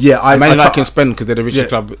 So yeah, Man United can spend because they're the richest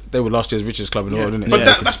club. They were last year's richest club in the world, isn't it?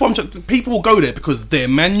 But that's what I'm saying. People will go there because they're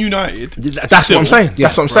Man United. That's what I'm saying. Yeah.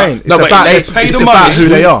 That's what I'm saying. It's No, but about, they it's pay the about money. who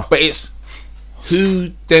they are. But it's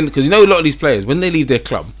who then, because you know a lot of these players when they leave their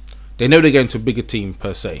club, they know they're going to a bigger team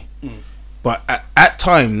per se. But at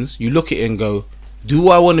times you look at it and go, do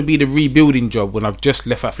I want to be the rebuilding job when I've just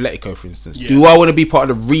left Atletico, for instance? Yeah. Do I want to be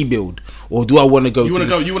part of the rebuild, or do I want to go? You want to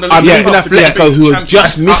go? You want to? I'm leaving Atletico, who are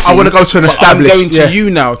just missing. I want to go to an but established. I'm going to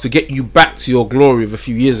you now to get you back to your glory of a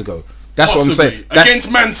few years ago. That's what I'm saying.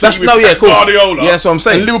 Against Man City with of course. Guardiola. Yeah, that's what I'm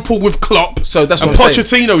saying. And Liverpool with Klopp. So that's and what I'm saying.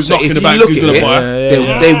 Pochettino's So knocking if about you look who's at going to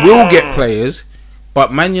it, buy. they will get players,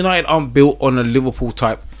 but Man United aren't built on a Liverpool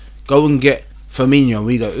type. Go and get Firmino, and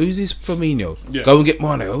we go, who's this Firmino? Yeah. Go and get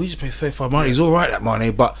Mane. Oh, we just pay 35 money. He's all right, that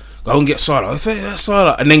Mane, but go and get Salah. That's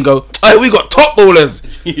Salah, and then go, hey, we got top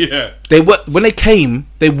ballers. Yeah. They were when they came,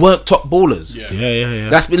 they weren't top ballers. Yeah. Yeah.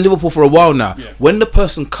 That's been Liverpool for a while now. Yeah. When the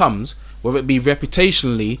person comes, whether it be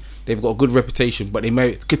reputationally, they've got a good reputation, but they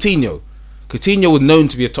may Coutinho was known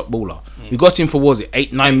to be a top baller. We got him for, what was it,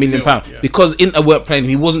 8-9 million pounds, yeah. because Inter weren't playing him.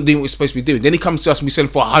 He wasn't doing what he's supposed to be doing. Then he comes to us and we sell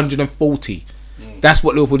him for 140. That's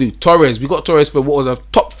what Liverpool do. Torres, we got Torres for what was a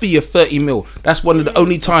top fee of 30 mil. That's one of the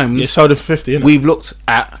only times You sold him for 50. Innit? we've looked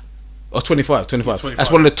at, or 25. 25.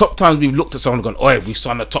 That's one of the top times we've looked at someone and gone, oh, we've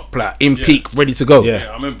signed a top player in peak, ready to go. Yeah,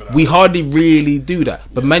 I remember that. We hardly really do that,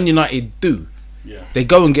 but Man United do. Yeah. They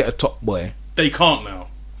go and get a top boy. They can't now.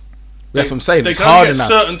 That's what I'm saying. They It's can harder get now.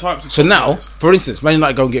 certain types of So top now, players. for instance, Man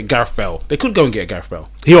United go and get Gareth Bale. They could go and get Gareth Bale.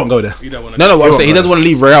 He won't go there. You don't want to. No, what I'm won't saying, he go doesn't want to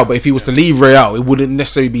leave Real, but if he was to leave Real, it wouldn't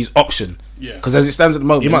necessarily be his option. Yeah. Because as it stands at the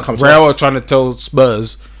moment, He might come to Real us. are trying to tell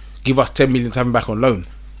Spurs, give us 10 million to have him back on loan.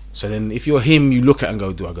 So then if you're him, you look at it and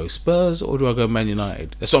go, do I go Spurs or do I go Man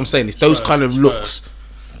United? That's what I'm saying. It's those kind of looks.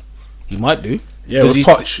 He might do. Yeah, 'Cause with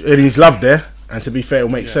Poch and he's loved there, and to be fair, it'll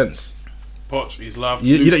make sense. Poch, he's loved.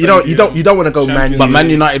 You don't want to go Man. But Man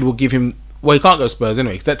United will give him. Well, he can't go Spurs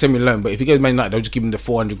anyway. Cause that 10 million loan. But if he goes Man United, they'll just give him the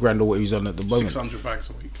 400 grand or what he's on at the moment. 600 bags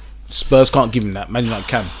a week. Spurs can't give him that. Man United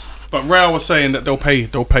can. But Real was saying that they'll pay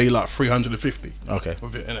like 350 Okay.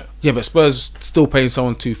 with it, innit? Yeah, but Spurs still paying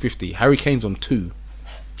someone 250. Harry Kane's on 2,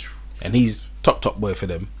 and he's top boy for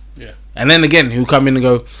them. Yeah. And then again, he'll come in and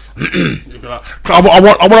go, You'll be like, I want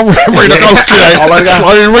to renegotiate.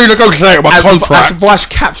 I renegotiate my as vice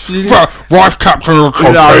captain, Vice captain of the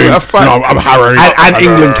club team. No, I'm Harry. And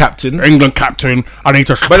England captain. England captain. I need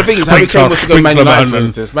to. But the thing is, Harry Kane was to go Man United, for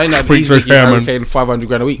instance. Man United easily give Harry Kane 500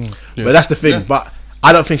 grand a week. But that's the thing. But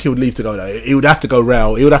I don't think he would leave to go there. He would have to go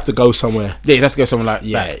Real. He would have to go somewhere. Yeah, he'd have to go somewhere like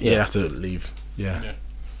He'd have to leave. Yeah.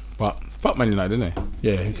 But fuck Man United, didn't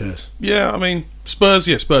they? Yeah, who cares? Yeah, I mean Spurs.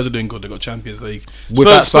 Yeah, Spurs are doing good. They got Champions League.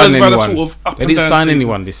 Without signing have had a anyone. sort of up They and didn't down sign season.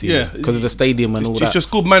 anyone this season because of the stadium and all It's that. just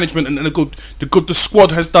good management and the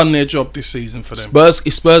squad has done their job this season for them.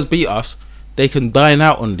 If Spurs beat us, they can dine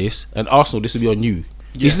out on this, and Arsenal, this will be on you.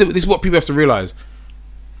 This is what people have to realise.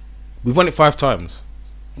 We've won it 5 times.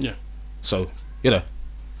 Yeah. So,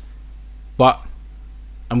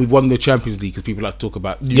 and we've won the Champions League because people like to talk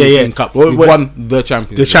about the European Cup. Well, We've well, won the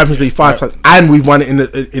Champions The League. Champions League 5 times, and we've won it in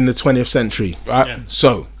the 20th century. Right? Yeah.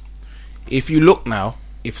 So, if you look now,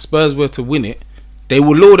 if Spurs were to win it, they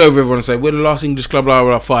will lord over everyone and say, we're the last English club, blah,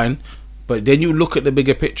 blah, blah, fine. But then you look at the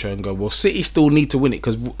bigger picture and go, well, City still need to win it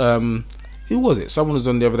because, who was it? Someone was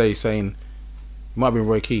on the other day saying, it might have been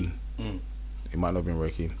Roy Keane. It might not have been Roy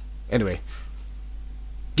Keane. Anyway,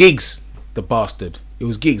 Giggs, the bastard. It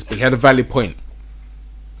was Giggs, but he had a valid point.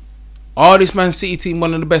 Are this Man City team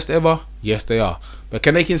one of the best ever? Yes, they are. But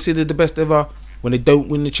can they consider the best ever when they don't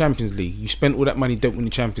win the Champions League? You spent all that money, don't win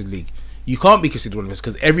the Champions League. You can't be considered one of the best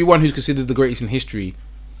because everyone who's considered the greatest in history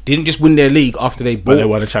didn't just win their league after they bought, they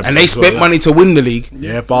won the Champions and they League as spent well, money to win the league.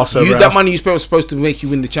 Yeah, Barca. That money you spent was supposed to make you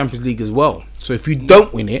win the Champions League as well. So if you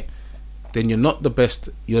don't win it, then you're not the best.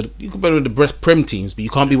 You can be one of the best Prem teams, but you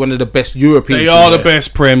can't be one of the best European They teams. are the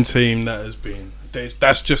best Prem team that has been.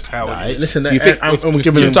 That's just how it is. Listen, Do you think and we're with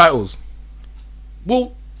giving 2 them titles?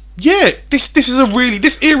 Well, yeah,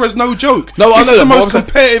 this era's no joke. No, I this know is the that, most but I'm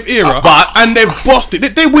competitive era, but- and they've bossed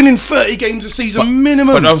it. They're winning 30 games a season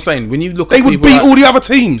minimum. But I'm saying when you look, They at would people beat like- all the other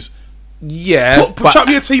teams. Yeah, Put chuck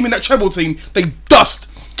me a team in that treble team. They dust.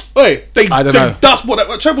 Hey, I don't know. dust what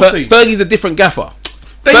that treble team. Fergie's a different gaffer.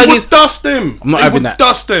 They Fergie's- would dust them. I'm not They having would that.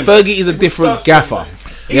 Dust them. Fergie is a They would different dust them, gaffer. man.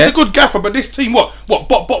 He's Yeah? a good gaffer, but this team, what?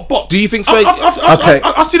 Do you think I've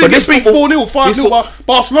Fergie? seen them But get beat 4-0, 5-0 this by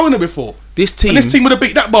Barcelona before. This team, And this team would have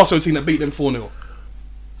beat that Barcelona team that beat them 4-0.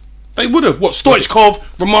 They would have. What, Stoichkov,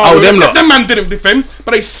 Romario, them lot. them man didn't defend,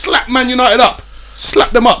 but they slapped Man United up.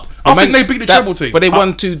 Slapped them up. I think they beat the treble team. But they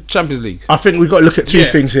won 2 Champions Leagues. I think we've got to look at two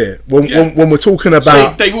things here. When we're talking So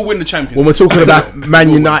about, they will win the Champions when we're talking about Man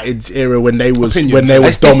United's era when they was Opinions. when they was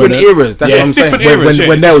It's different dominant. eras. That's what I'm saying. different eras,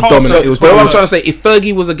 When they was It's hard dominant, to- it was But what I'm dominant. trying to say, if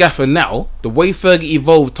Fergie was a gaffer now, the way Fergie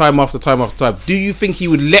evolved time after time after time, do you think he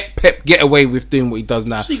would let Pep get away with doing what he does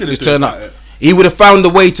now? So he could've Just do turn it up. like that. He would have found a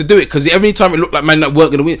way to do it because every time it looked like Man United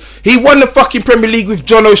weren't going to win, he won the fucking Premier League with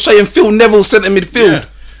John O'Shea and Phil Neville centre midfield. Yeah.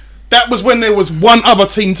 That was when there was one other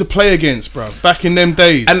team to play against, bro. Back in them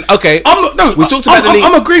days. And okay, I'm not. No, we talked about the league.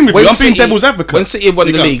 I'm agreeing with When you. I'm being City- devil's advocate. When City won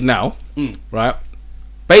You the go. league now, right?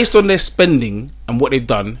 Based on their spending and what they've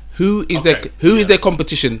done, who is their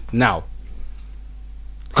competition now?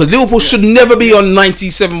 Because Liverpool should never be on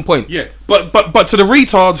 97 points. Yeah, but to the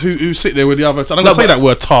retards who sit there with the other, I'm gonna say but- that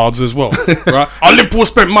word tards as well, right? Oh, Liverpool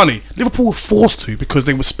spent money. Liverpool were forced to because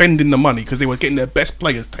they were spending the money because they were getting their best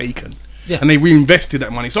players taken. Yeah. And they reinvested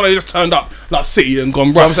that money. So they just turned up like City and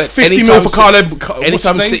gone, But right, I'm saying, 50 mil for Caleb. What's anytime his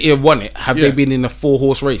name? City have won it, have Yeah. they been in a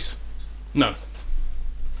 4-horse race? No.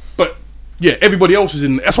 But yeah, everybody else is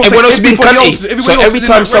in. That's what I'm Everyone else saying. has been Everybody cunty. else, everybody So else every is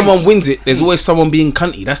in time that someone race. wins it, there's always someone being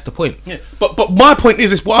cunty. That's the point. Yeah, but my point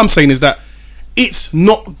is what I'm saying is that it's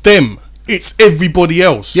not them. It's everybody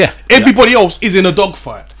else. Yeah. Everybody else is in a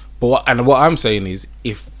dogfight. But what I'm saying is,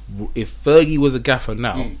 if Fergie was a gaffer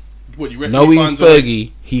now, What you reckon? knowing he finds a way?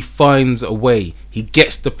 Fergie, he finds a way. He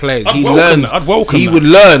gets the players. I'd He welcome learns. that. I'd welcome he that. would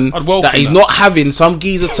learn I'd welcome that he's that. not having some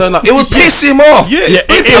geezer turn up. It would piss him off. Yeah, Yeah,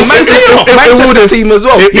 The Manchester team as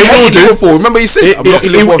well. It He hated will do. Liverpool. Remember he said, "I'm not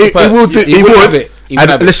It Liverpool for will Pep." do. He He would have would. it. He would have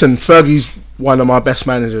And it. listen, Fergie's one of my best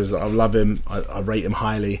managers. I love him. I rate him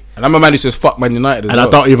highly. And I'm a man who says fuck Man United as And well.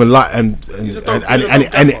 I don't even like and He's a dog- he's a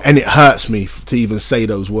dog and devil. it hurts me to even say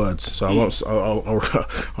those words. So I won't.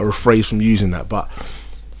 I'll rephrase from using that. But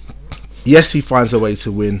yes, he finds a way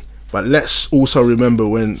to win. But let's also remember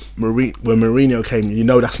when Mourinho came. You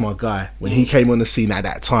know, that's my guy. When he came on the scene at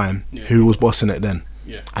that time, who was bossing it then?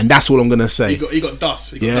 Yeah. And that's all I'm gonna say. He got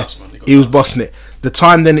dust. He got Yeah, dust, man. he was bossing it. The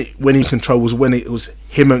time then when he controlled was when it was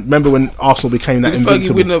him. And remember when Arsenal became that Didn't Fergie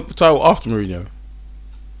invincible? win the title after Mourinho?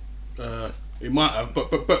 He might have, but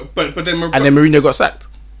then And then Mourinho got sacked.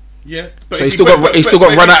 yeah. But So if he still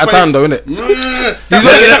got run out of town though, innit?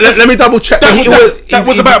 Let me double check.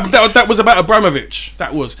 That was about Abramovich.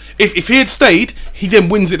 That was if he had stayed, he then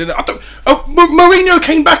wins it. Mourinho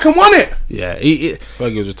came back and won it. Yeah,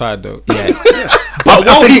 Fergie was retired though. yeah. But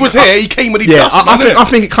I while think he was here, he came with his Yeah, dust. I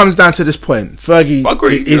think it comes down to this point. Fergie I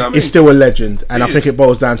agree, you know what I mean? is still a legend, and He I think is. it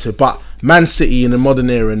boils down to. But Man City in the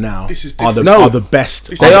modern era now This is are the different. No. are the best.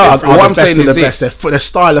 This They is are. different. What the I'm best saying of is the this. best. Their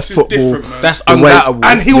style of This is football. different, man. That's The way- undoubtable.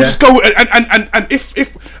 And he'll Yeah. just go and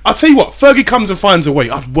if I'll tell you what, Fergie comes and finds a way,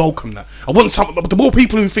 I'd welcome that. I want some. But the more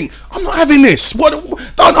people who think I'm not having this,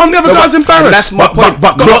 I'll never guys embarrassed. And that's my point.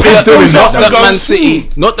 but Not Klopp is doing not that, that though. Man City,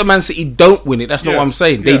 not that Man City don't win it. That's not Yeah, what I'm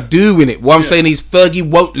saying. They yeah. do win it. What I'm Yeah. saying is Fergie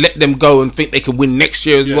won't let them go and think they can win next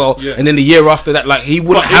year as Yeah, well, yeah. and then the year after that, like he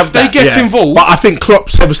wouldn't But have if they that. get involved, But I think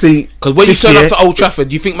Klopp's obviously Because when you this turn year- up to Old Trafford,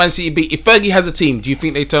 do you think Man City beat? If Fergie has a team, do you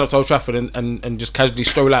think they turn up to Old Trafford and just casually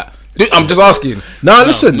stroll out? I'm just asking. No,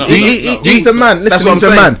 listen, no, he's the man. That's Listen, what I'm he's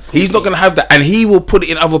the saying. man. He's not going to have that, and he will put it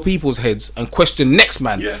in other people's heads and question next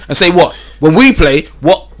man Yeah. and say what when we play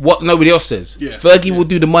what nobody else says. Yeah. Fergie will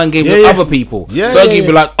do the mind game Yeah, with yeah. other people. Yeah, Fergie yeah, will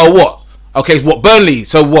be like, oh what? Okay, what Burnley?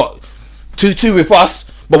 So what? 2-2 with us.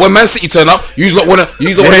 But when Man City turn up, you don't want to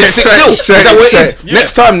Yeah, get 6-0. straight, Is that what it is? straight. Yeah.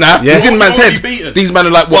 Next time now, Yeah. he's in man's You'll head. be beaten. These men are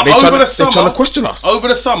like, what? But They're over the trying summer, to question us. Over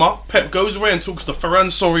the summer, Pep goes away and talks to Ferran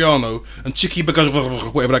Soriano and Chiqui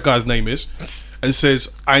whatever that guy's name is, and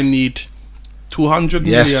says, "I need 200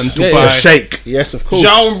 million Yes, to Yeah, buy yeah. Shake. Yes, of course.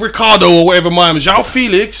 João Ricardo or whatever my name is. João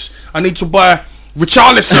Felix. I need to buy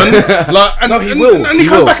Richarlison." Like, and, No, he and, will. And he He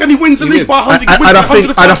comes will. back and he wins the He league will. by 100. And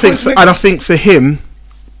I think next- for him,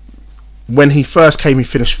 when he first came, he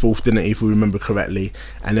finished fourth, didn't he? If we remember correctly,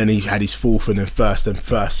 and then he had his fourth and then first and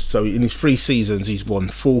first. So in his 3 seasons, he's won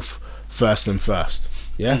fourth, first, and first.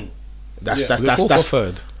 Yeah, that's Yeah. that's Was it that's, fourth or that's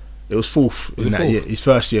third? it was fourth Was in it that fourth? year. His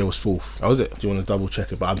first year was fourth. Oh, was it? Do you want to double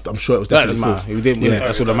check it? But I'm sure it was That definitely doesn't matter. fourth. He didn't win Yeah. it.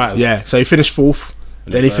 That's all that matters. Yeah, so he finished fourth,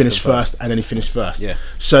 then he first finished and first. first, and then he finished first. Yeah.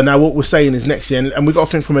 So now what we're saying is next year, and we've got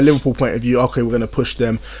to think from a Liverpool point of view. Okay, we're going to push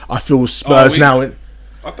them. I feel Spurs we- now.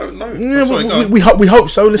 I don't know. Yeah, Sorry, go on. we hope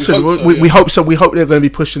so. Listen, hope so, we yeah. hope so. We hope they're going to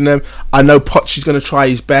be pushing them. I know Poch is going to try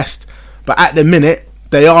his best, but at the minute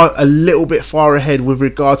they are a little bit far ahead with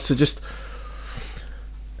regards to just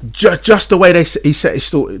the way he set his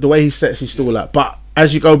stall, the way he sets his stall up. But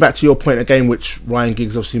as you go back to your point again, which Ryan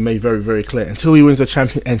Giggs obviously made very, very clear, until he wins the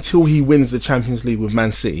Champions League with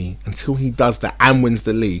Man City, until he does that and wins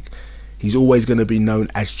the league, he's always going to be known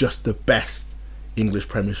as just the best English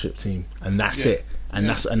Premiership team, and that's it, and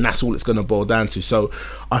that's all it's going to boil down to. So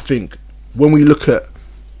I think when we look at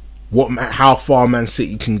how far Man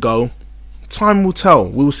City can go, time will tell.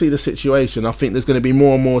 We will see the situation. I think there's going to be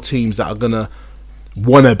more and more teams that are going to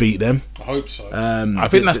want to beat them. I hope so. I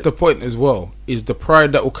think that's the point as well, is the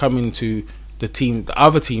pride that will come into the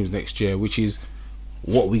other teams next year, which is,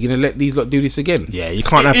 what, we're going to let these lot do this again? Yeah, you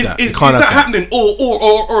can't have that. Is that happening?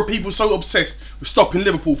 Or are people so obsessed with stopping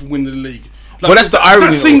Liverpool from winning the league? Like, well, that's the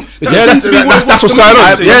irony. That's what's going on.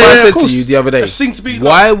 I said to you the other day, to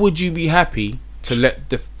why would you be happy to let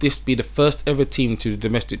this be the first ever team to the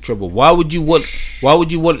domestic treble? Why would you want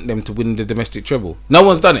them to win the domestic treble? No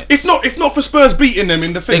one's done it. If not for Spurs beating them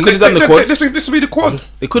in the thing, they could have done the quad. This would be the quad.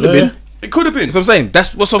 It could have been. It could have been. That's what I'm saying.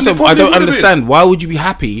 That's what I'm saying. I don't understand. Why would you be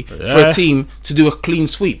happy for a team to do a clean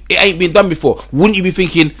sweep? It ain't been done before. Wouldn't you be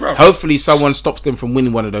thinking, hopefully someone stops them from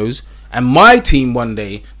winning one of those, and my team one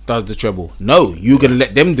day does the treble? No, you're going to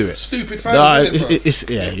let them do it. Stupid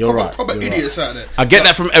fans. You're right. Proper idiots out there. I get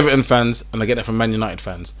that from Everton fans, and I get that from Man United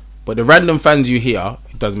fans. But the random fans you hear,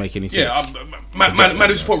 it doesn't make any sense. Yeah, man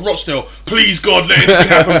who support Rochdale, please God, let anything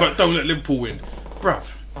happen, but don't let Liverpool win.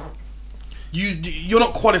 Bruv, you're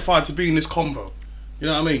not qualified to be in this convo. You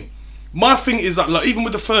know what I mean? My thing is that, like, even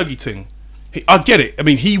with the Fergie thing, I get it. I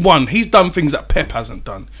mean, he won. He's done things that Pep hasn't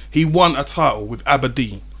done. He won a title with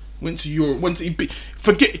Aberdeen. Went to Europe.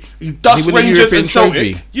 He dust Rangers and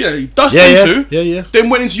Celtic. Yeah, he dust them too. Yeah. Then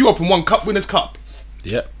went into Europe and won Winners' Cup.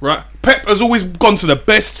 Yeah. Right. Pep has always gone to the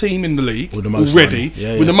best team in the league with the most already,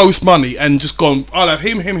 money. With the most money, and just gone, I'll have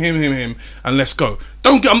him, and let's go.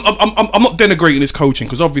 I'm not denigrating his coaching,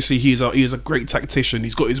 because obviously he is a great tactician.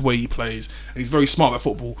 He's got his way he plays, and he's very smart at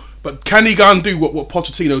football. But can he go and do what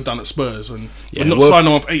Pochettino done at Spurs and not sign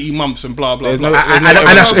on for 18 months and blah blah blah?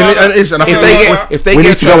 If they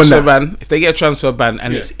get a transfer ban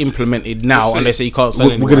and it's implemented now, and they say you can't sign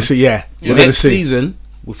anyone, we're going to see. Next season,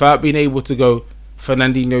 without being able to go,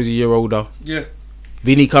 Fernandinho's a year older. Yeah.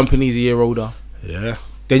 Vinny Kompany's a year older. Yeah.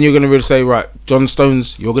 Then you're going to really say, right, John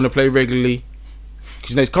Stones, you're going to play regularly.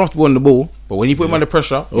 Because he's comfortable on the ball, but when you put him under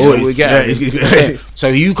pressure, so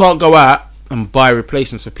you can't go out and buy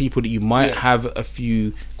replacements for people that you might have a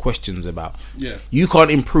few questions about. Yeah. You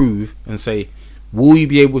can't improve and say, will you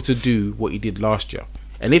be able to do what you did last year?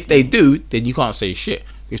 And if they do, then you can't say shit.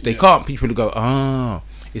 If they can't, people will go,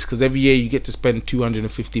 it's because every year you get to spend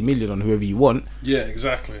 250 million on whoever you want. Yeah,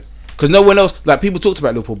 exactly. Because no one else, like, people talked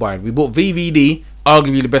about Liverpool buying. We bought VVD,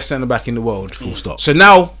 arguably the best centre back in the world. Full stop. So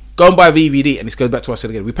now, go and buy VVD, and this goes back to what I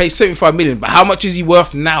said again. We paid 75 million, but how much is he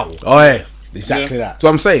worth now? Oh yeah, exactly that. That's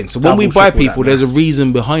what I'm saying. So when we buy people, there's a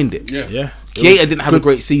reason behind it. Yeah. Keita didn't have a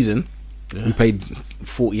great season. We paid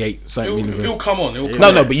 48 million. He'll come on.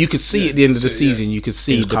 No, but you could see at the end of the season, you could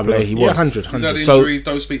see the player he was. 100. He's had injuries,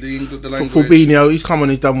 don't speak the language. Fabinho, he's come on,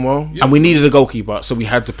 he's done well. And we needed a goalkeeper, so we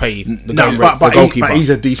had to pay the goalkeeper. But he's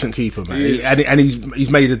a decent keeper, man. And he's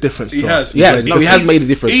made a difference. He has. He has made a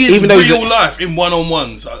difference. He is real life in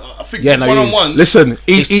one-on-ones. I think one-on-ones. Listen,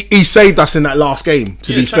 he saved us in that last game,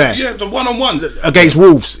 to be fair. Yeah, the one-on-ones. Against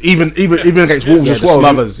Wolves, even against Wolves as well.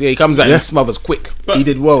 Smothers. He comes out and smothers quick. He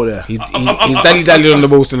did well there. He's dally on the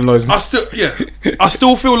ball still annoys me. I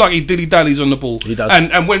still feel like he dilly-dallies on the ball. He does.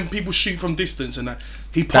 And when people shoot from distance and that,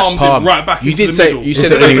 he palms it right back into the middle. You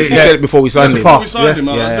said it before we signed him.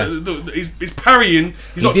 He's parrying.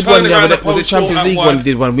 He's not did turning one around the post. Was it Champions League one? He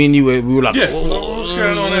did one. We knew we were like, what's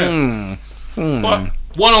going on there? But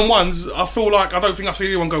one-on-ones, I feel like I don't think I've seen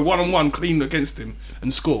anyone go one-on-one clean against him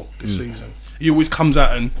and score this season. He always comes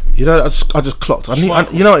out and I just clocked. I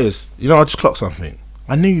just clocked something.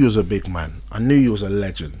 I knew you was a big man. I knew you was a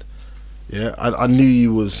legend. Yeah, I knew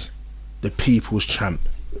you was the people's champ.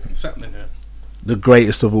 What's happening here? The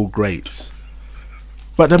greatest of all greats.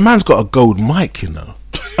 But the man's got a gold mic, you know.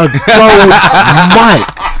 A gold mic.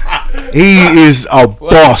 He is a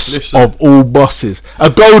boss of all bosses. A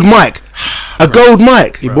gold mic. A gold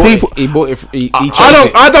mic. He bought it.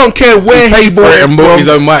 I don't care where he bought it and bought his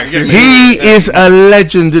own mic. He is a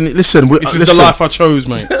legend. And listen, this is the life I chose,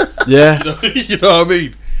 mate. Yeah. You know what I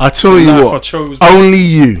mean? I tell you what. Only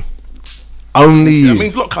you. That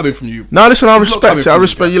means a lot coming from you. No, listen, I respect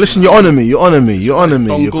you. Listen, you honour me.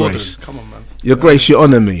 Your Grace. Come on, man. Your Grace, you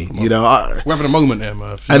honour me. You know, we're having a moment here,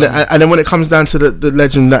 man. And then when it comes down to the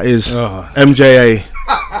legend that is MJA,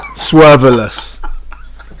 Swerveless,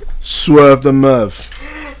 Swerve the Merv.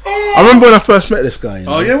 I remember when I first met this guy. You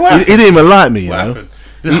know? What? He didn't even like me. You know,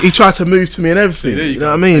 He tried to move to me and everything. there you You go.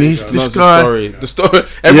 know what I mean? He's That's this the guy. story. The story.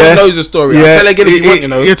 Everyone knows the story. I'll tell again if you want, you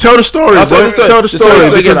know. Yeah, tell the story. I'll tell the story. Tell the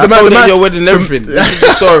story. Again. I told you at your wedding and everything. This is the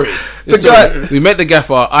story. The guy- We met the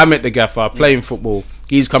gaffer. I met the gaffer playing football.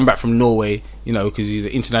 He's come back from Norway, you know, because he's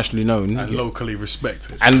internationally known. And locally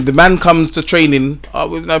respected. And the man comes to training.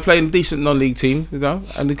 We're playing a decent non-league team, you know.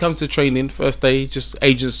 And he comes to training first day. Just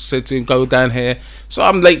agents said to him, "Go down here." So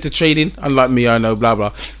I'm late to training. Unlike me, I know. Blah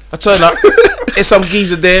blah. I turn up. There's some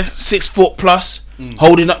geezer there, 6 foot plus,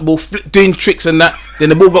 holding up the ball, doing tricks and that. Then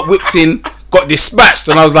the ball got whipped in, got dispatched,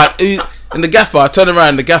 and I was like, "Ooh." And the gaffer, I turn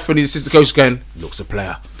around. The gaffer and his assistant coach going, "Looks a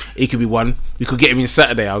player. He could be one. We could get him in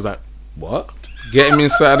Saturday." I was like, "What? Get him in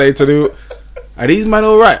Saturday to do?" And these man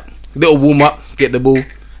all right. Little warm up, get the ball,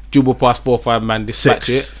 dribble past 4 or 5 man, dispatch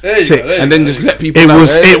it, and then just let people.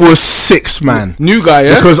 It was 6 man. New guy,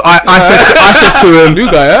 yeah. Because I said to him, New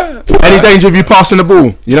guy, yeah. any danger of you passing the ball?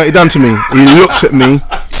 You know what he done to me? He looked at me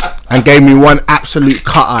and gave me one absolute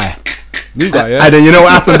cut eye. New guy, yeah. And then you know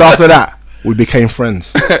what happened after that? We became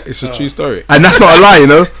friends. It's a true story. And that's not a lie, you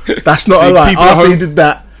know. That's not See, a lie. people at After he home- did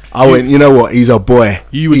that, I went, you know what? He's a boy.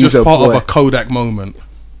 You were He's just part boy. of a Kodak moment.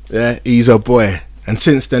 Yeah, he's a boy. And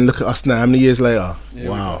since then, look at us now. How many years later?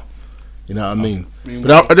 Wow. You know what I mean?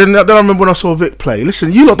 But then I remember when I saw Vic play.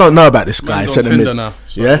 Listen, you lot don't know about this guy. Man's on Centre Tinder mid. now,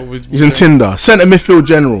 so Yeah, we- he's in Tinder. Centre midfield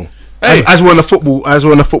general. Hey. As we're on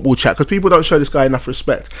a football chat, because people don't show this guy enough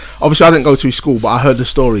respect. Obviously, I didn't go to his school, but I heard the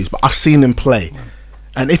stories. But I've seen him play.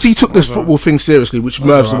 And if he took this football thing seriously, which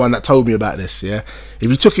Merv's the one that told me about this, yeah, if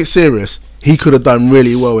he took it serious, he could have done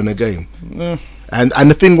really well in the game. Yeah. And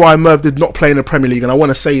the thing why Merv did not play in the Premier League, and I want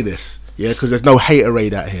to say this, yeah, because there's no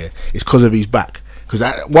haterade out here, it's because of his back. Because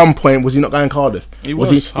at one point, was he not going Cardiff? He He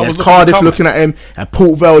was. I had was looking Cardiff to come. looking at him, and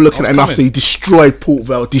Port Vale looking at him after coming. he destroyed Port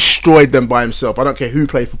Vale, destroyed them by himself. I don't care who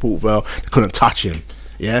played for Port Vale, they couldn't touch him.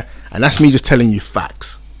 Yeah, and that's me just telling you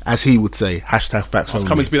facts, as he would say. Hashtag facts. I was only.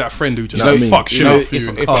 coming to be that friend who just You know what I mean? fuck shit You know, up for you.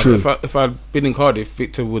 in if Cardiff. I'd been in Cardiff,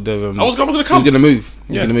 Victor would have. I was gonna He come. was gonna move.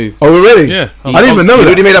 He was Yeah. gonna move. Oh really? Yeah. I didn't even know He that.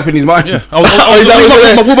 already made up in his mind. Yeah. I was that was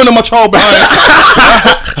leaving it. my woman and my child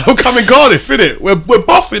behind. I'm coming Cardiff, innit? We're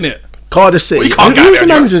bossing it. Cardiff City. Well, you can't Who go was there,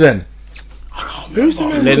 the yo. manager then? Who's the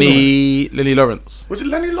manager? Lenny Lawrence. Was it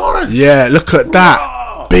Lenny Lawrence? Yeah, look at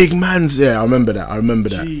that. Big man's, yeah, I remember that.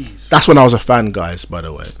 Jeez. That's when I was a fan, guys, by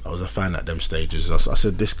the way. I was a fan at them stages. I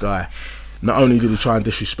said, this guy, not only did he try and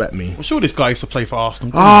disrespect me. I'm sure this guy used to play for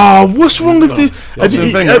Arsenal. What's wrong with this?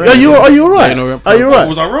 Arsene Wenger, Are you alright? Yeah, Are you alright?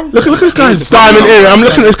 Was I wrong? Look at this guy's diamond earring. I'm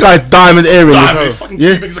looking at this guy's diamond earring. Damn, it's fucking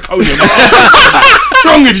Yeah. cubic zirconia. What's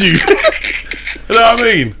wrong with you? You know what I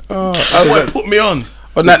mean? What put me on?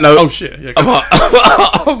 On that note, Oh shit! Yeah,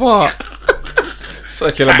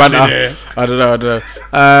 circular Exactly banter. there. I don't know.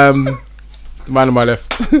 The man on my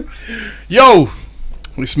left. Yo,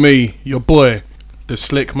 it's me, your boy, the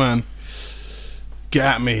Slick Man. Get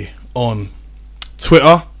at me on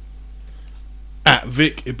Twitter at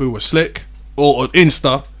Vic Ibua Slick, or on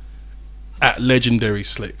Insta at Legendary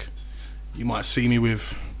Slick. You might see me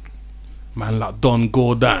with man like Don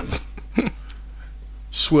Gordon,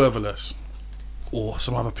 Swerveless, or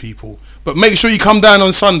some other people. But make sure you come down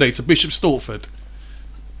on Sunday to Bishop Stortford.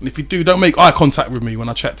 And if you do, don't make eye contact with me when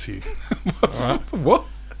I chat to you. Alright? What?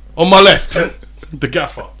 On my left, the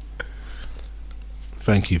gaffer.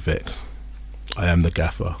 Thank you, Vic. I am the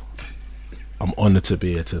gaffer. I'm honoured to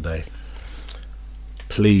be here today.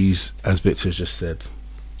 Please, as Victor just said,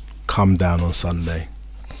 come down on Sunday.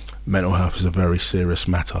 Mental health is a very serious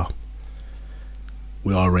matter.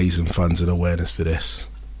 We are raising funds and awareness for this.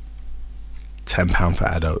 £10 for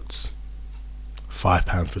adults,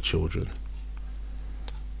 £5 for children,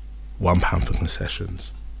 £1 for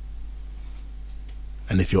concessions.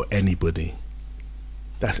 And if you're anybody,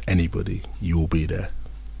 that's anybody, you will be there.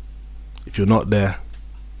 If you're not there,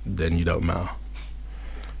 then you don't matter,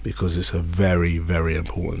 because it's a very, very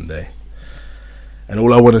important day. And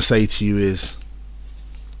all I want to say to you is,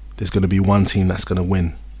 there's going to be one team that's going to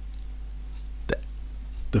win.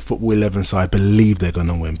 The Football 11 side believe they're going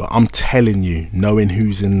to win, but I'm telling you, knowing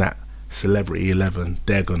who's in that Celebrity 11,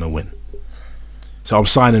 they're going to win. So I'm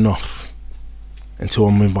signing off until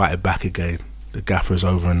I'm invited back again. The gaffer is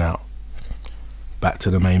over and out. Back to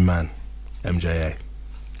the main man, MJA.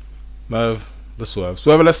 Merv, the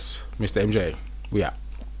Swerveless, Mr. MJ. We out.